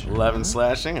damage. 11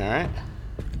 slashing. All right.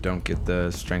 Don't get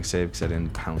the strength save because I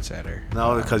didn't pounce at her.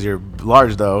 No, because you're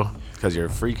large though, because you're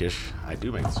freakish. I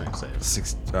do make the strength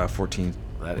save. 14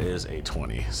 That is a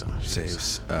 20. So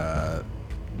saves.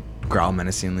 Growl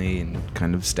menacingly and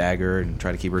kind of stagger and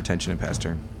try to keep her attention and pass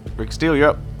turn. Rick Steele, you're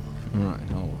up.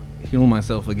 Alright, I'll heal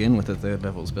myself again with a 3rd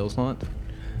level spell slot.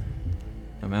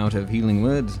 I'm out of healing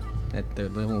words at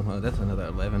 3rd level. That's another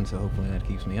 11, so hopefully that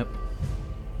keeps me up.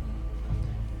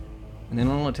 And then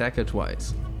I'll attack her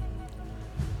twice.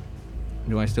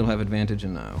 Do I still have advantage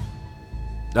in now?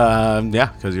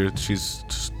 Yeah, because you're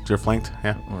flanked.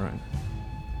 Yeah. Alright.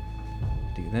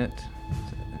 Do that.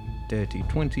 It's a dirty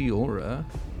 20 or a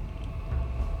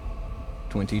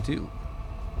 22.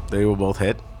 They will both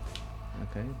hit.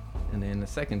 Okay. And then the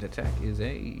second attack is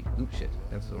a... Oops, shit.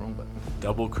 That's the wrong button.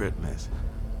 Double crit miss.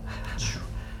 Say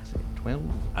 12.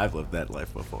 I've lived that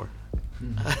life before.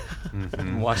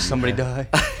 Watch somebody die.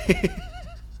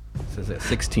 So that's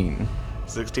 16.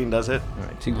 16 does hit.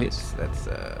 Alright, 2 hits. That's,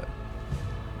 let's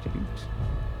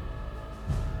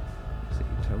see,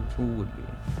 total would be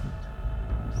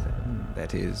 7.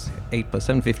 That is 8 plus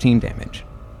 7, 15 damage.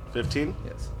 15.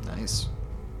 Yes. Nice.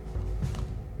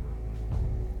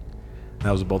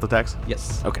 That was both attacks?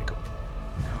 Yes. Okay, cool.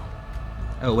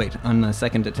 Oh, wait. On the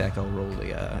second attack, I'll roll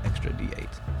the extra d8.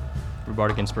 For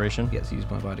Bardic Inspiration. Yes, use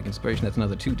my Bardic Inspiration. That's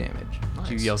another 2 damage.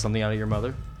 Did you yell something out of your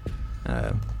mother?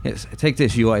 Yes, take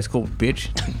this, you ice cold bitch.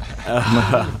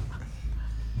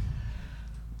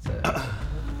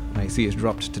 My AC is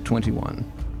dropped to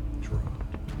 21.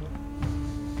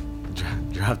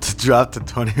 Drop to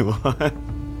 21.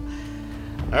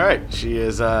 All right, she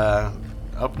is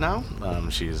up now.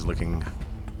 She is looking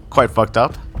quite fucked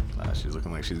up. She's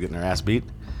looking like she's getting her ass beat.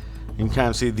 You can kind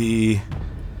of see the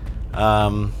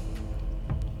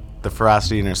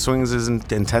ferocity in her swings is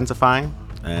intensifying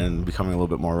and becoming a little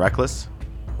bit more reckless.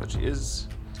 But she is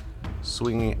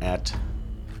swinging at...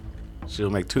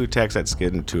 She'll make 2 attacks at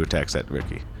Skid and 2 attacks at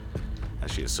Ricky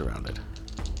as she is surrounded.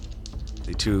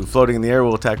 The 2 floating in the air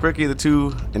will attack Ricky. The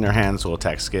 2 in their hands will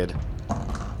attack Skid.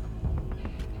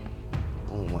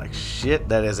 Oh my shit,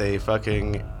 that is a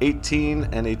fucking 18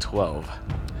 and a 12.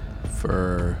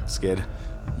 For Skid.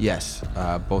 yes,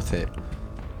 both hit.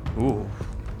 Ooh.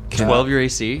 12 your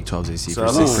AC? 12's AC So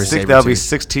for, that'll for be Sabretooth.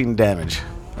 16 damage.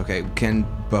 Okay,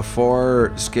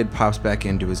 before Skid pops back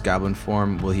into his goblin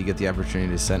form, will he get the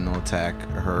opportunity to sentinel attack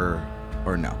her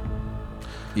or no?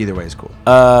 Either way is cool.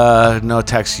 No,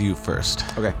 attacks you first.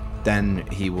 Okay, then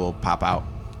he will pop out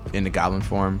into goblin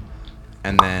form,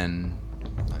 and then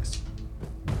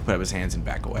put up his hands and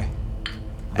back away.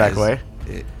 Back away?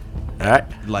 Alright.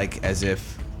 Like as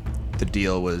if the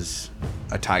deal was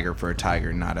a tiger for a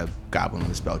tiger, not a goblin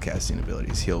with spellcasting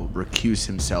abilities. He'll recuse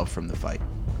himself from the fight.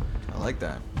 I like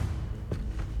that.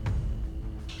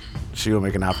 She will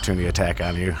make an opportunity attack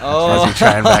on you as you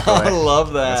try and back I away.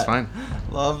 love that. That's fine.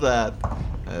 Love that.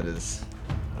 That is.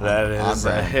 That on is a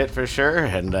brand. hit for sure,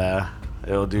 and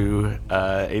it'll do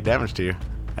 8 damage to you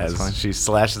as fine. she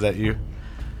slashes at you.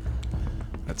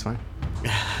 That's fine.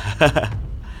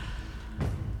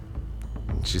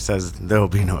 She says there will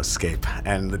be no escape,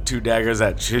 and the 2 daggers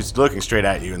that she's looking straight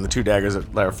at you, and the 2 daggers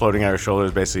that are floating at her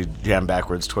shoulders basically jam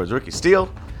backwards towards Ricky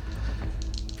Steele.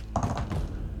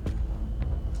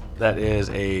 That is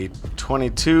a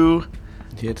 22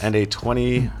 Hit. and a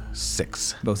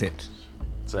 26. Both hit.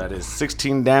 So that is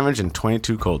 16 damage and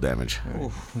 22 cold damage.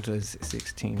 What is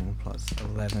 16 plus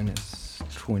 11 is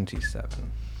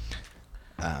 27.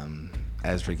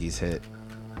 As Ricky's hit,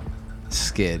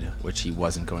 Skid, which he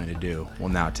wasn't going to do, will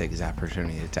now take his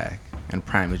opportunity attack and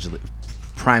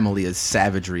primally as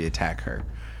savagery attack her.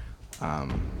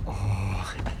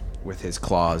 With his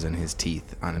claws and his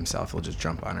teeth on himself, he'll just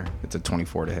jump on her. It's a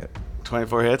 24 to hit.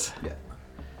 24 hits? Yeah.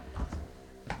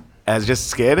 As just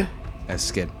Skid? As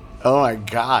Skid. Oh my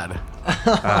god.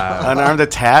 Unarmed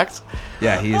attacks?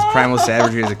 Yeah, he is primal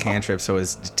savagery as a cantrip, so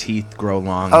his teeth grow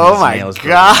long. And Oh his my nails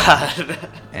grow long. god.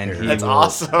 And That's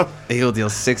awesome. He'll deal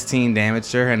 16 damage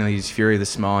to her, and he'll use Fury of the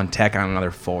Small and tack on another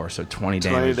 4, so 20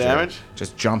 damage. 20 to her. damage?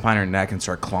 Just jump on her neck and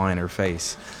start clawing her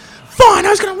face. Fine, I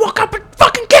was gonna walk up and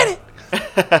fucking get it!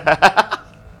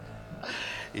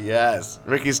 Yes.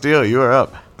 Ricky Steele, you are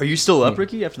up. Are you still up,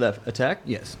 Ricky, after that attack?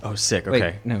 Yes. Oh, sick. Wait,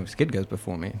 Okay. no, Skid goes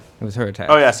before me. It was her attack.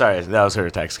 Oh yeah, sorry. That was her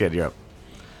attack. Skid, you're up.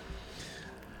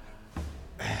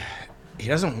 He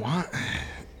doesn't want.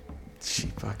 She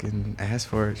fucking asked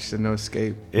for it. She said no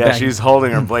escape. Yeah, Back- she's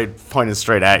holding her blade pointed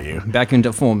straight at you. Back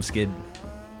into form, Skid.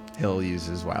 He'll use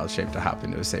his wild shape to hop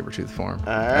into a saber-tooth form All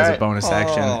as a right. bonus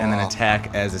action, and then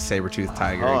attack as a saber-tooth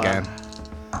tiger Hold on. again.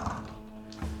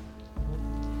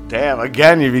 Damn,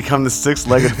 again you become the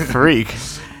 6-legged freak.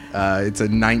 It's a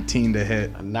 19 to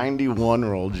hit. A 91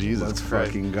 roll, Jesus Let's Christ.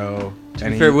 fucking go. To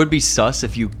be fair, it would be sus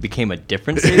if you became a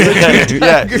different saber.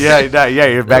 yeah,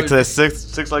 you're back to the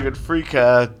six-legged freak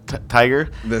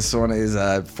tiger. This one is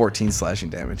 14 slashing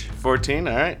damage, 14,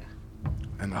 all right.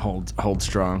 and hold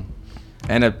strong,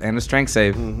 and a strength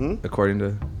save according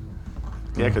to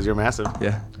Yeah, because you're massive.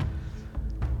 yeah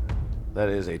That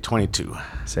is a 22.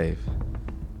 save.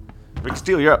 Rick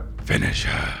Steele, you're up. Finish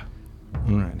her.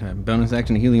 All right, bonus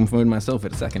action healing for myself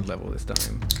at 2nd level this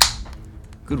time.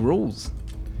 Good rolls.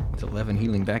 It's 11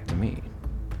 healing back to me.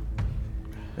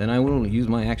 Then I will use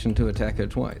my action to attack her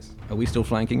twice. Are we still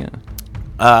flanking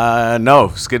her? No,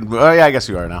 Skid. Oh yeah, I guess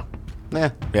you are now.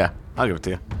 Yeah, I'll give it to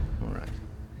you. All right.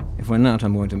 If we're not,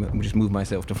 I'm going to just move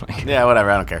myself to flank. Yeah,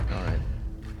 whatever. I don't care. All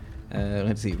right.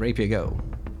 Let's see. Rapier go.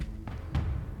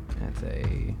 That's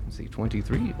a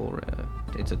 23 or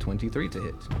it's a 23 to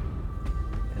hit.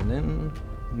 And then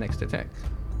next attack.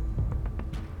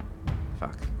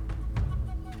 Fuck.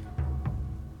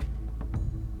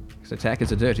 Next attack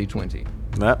is a dirty 20.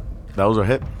 Yep, those are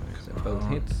hit. So both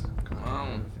hits. Come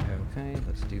on. Okay,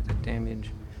 let's do the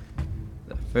damage.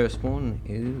 The first one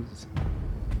is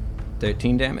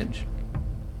 13 damage.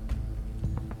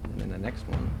 And then the next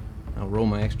one, I'll roll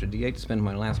my extra d8 to spend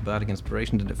my last bardic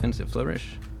inspiration to defensive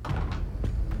flourish.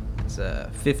 It's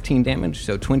 15 damage,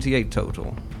 so 28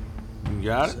 total. You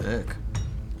got it. Sick.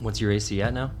 What's your AC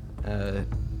at now?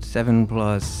 7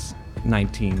 plus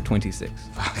 19, 26.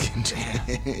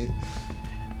 Fucking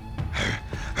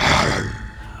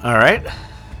All right,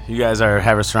 you guys have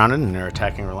her surrounded and they're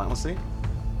attacking relentlessly.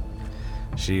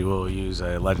 She will use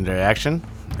a legendary action.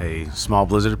 A small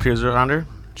blizzard appears around her.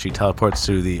 She teleports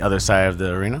to the other side of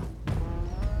the arena.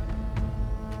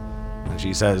 And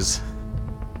she says,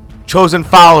 "Chosen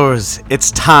followers,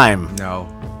 it's time." no.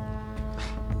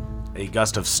 A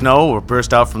gust of snow will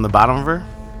burst out from the bottom of her.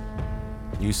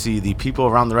 You see the people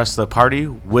around the rest of the party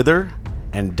wither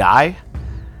and die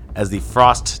as the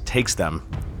frost takes them.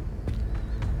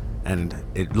 and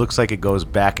it looks like it goes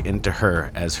back into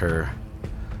her as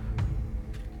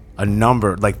a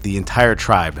number, like the entire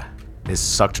tribe is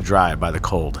sucked dry by the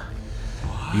cold.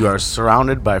 What? You are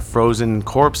surrounded by frozen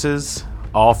corpses,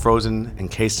 all frozen,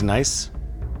 encased in ice.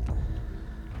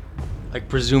 Like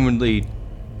presumably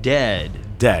dead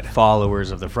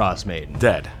followers of the Frost Maiden.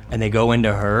 Dead. And they go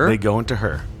into her? They go into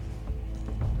her.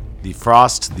 The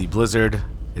frost, the blizzard,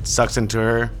 it sucks into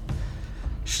her.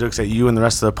 She looks at you and the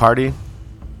rest of the party,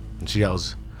 and she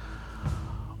yells,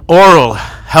 "Oral,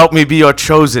 help me be your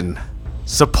chosen.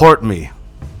 Support me."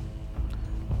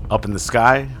 Up in the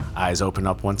sky, eyes open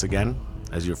up once again,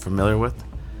 as you're familiar with.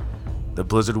 The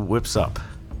blizzard whips up,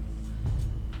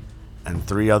 and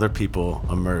 3 other people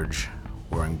emerge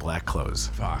wearing black clothes.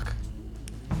 Fuck.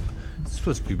 It's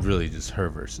supposed to be really just her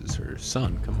versus her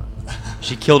son. Come on.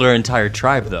 She killed her entire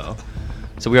tribe, though.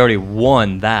 So we already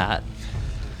won that.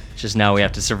 Just now we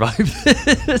have to survive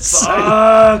this.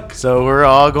 Fuck! So we're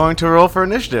all going to roll for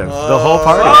initiative. The whole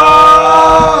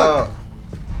party.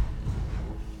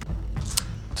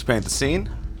 To paint the scene,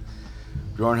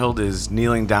 Bjornhild is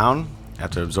kneeling down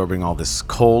after absorbing all this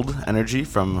cold energy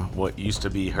from what used to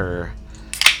be her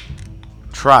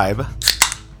tribe.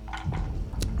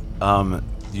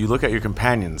 You look at your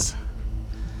companions.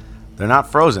 They're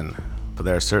not frozen, but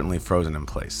they're certainly frozen in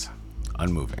place,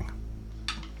 unmoving.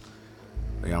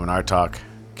 The Yaman Artok,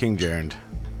 King Gerend,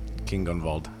 King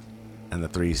Gunvald, and the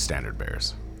 3 standard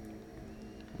bearers.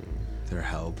 They're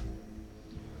held.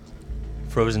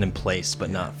 Frozen in place, but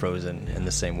not frozen in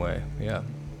the same way. Yeah.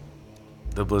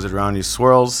 The blizzard around you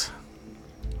swirls.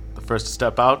 The first to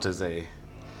step out is a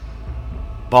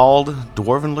bald,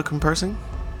 dwarven-looking person.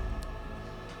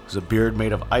 Who's a beard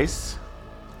made of ice,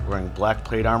 wearing black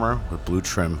plate armor with blue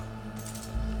trim.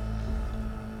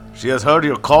 She has heard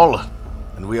your call,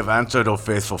 and we have answered, O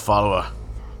faithful follower.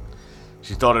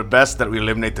 She thought it best that we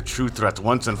eliminate the true threat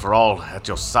once and for all at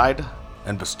your side,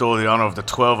 and bestow the honor of the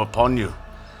 12 upon you,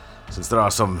 since there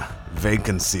are some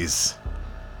vacancies.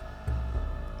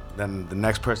 Then the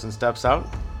next person steps out.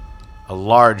 A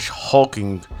large,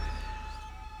 hulking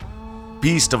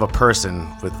beast of a person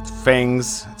with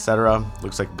fangs, etc.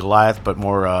 Looks like Goliath, but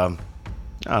more, I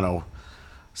don't know,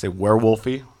 say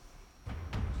werewolfy.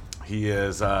 He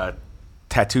has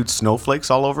tattooed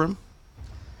snowflakes all over him.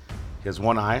 He has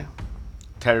one eye,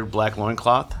 tattered black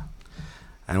loincloth,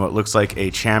 and what looks like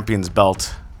a champion's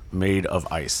belt made of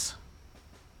ice.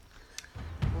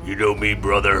 You know me,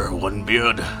 brother, One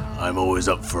Beard. I'm always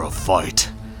up for a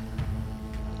fight.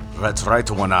 That's right,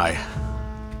 One Eye.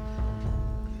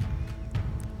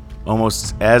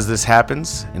 Almost as this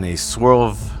happens, in a swirl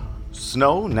of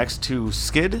snow next to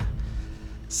Skid,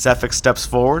 Sefik steps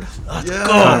forward,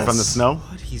 coming from the snow.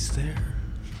 What? He's there.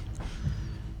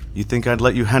 You think I'd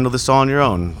let you handle this all on your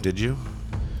own, did you?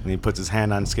 And he puts his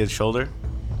hand on Skid's shoulder.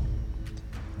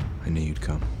 I knew you'd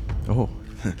come. Oh.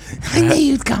 I knew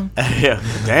you'd come. Yeah.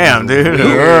 Damn, dude.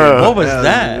 What was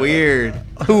that? Weird.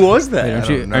 Who was that?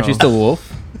 Wait, aren't you still a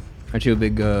wolf? Aren't you a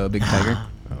big tiger?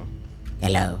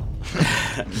 Hello.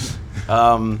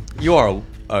 You are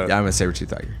Yeah, I'm a saber-tooth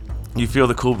tiger. You feel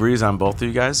the cool breeze on both of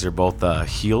you guys. You're both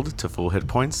healed to full hit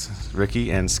points,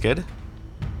 Ricky and Skid.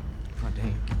 Oh,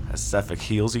 dang. As Sefik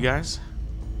heals you guys.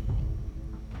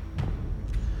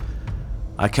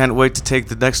 I can't wait to take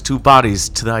the next 2 bodies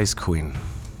to the Ice Queen.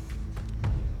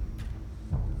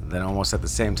 Then almost at the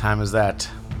same time as that,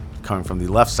 coming from the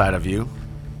left side of you,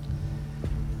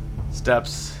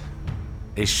 steps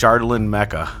a Shardlin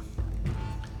mecha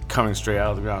coming straight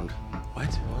out of the ground.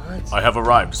 What? I have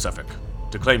arrived, Sefik,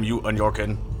 to claim you and your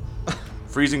kin.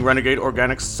 Freezing renegade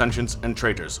organics, sentients, and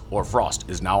traitors, or Frost,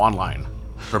 is now online.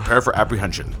 Prepare for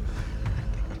apprehension.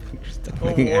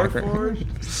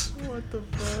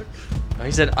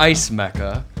 He said ice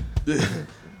mecha.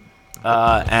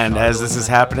 And as this is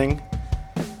happening,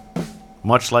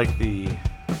 much like the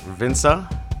Vinsa,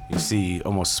 you see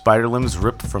almost spider limbs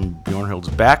ripped from Bjornhild's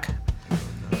back,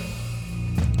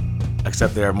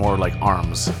 except they are more like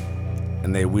arms,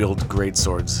 and they wield great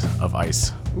swords of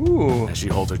ice. Ooh. As she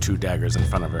holds her 2 daggers in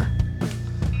front of her.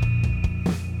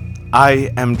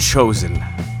 I am chosen,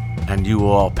 and you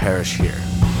will all perish here.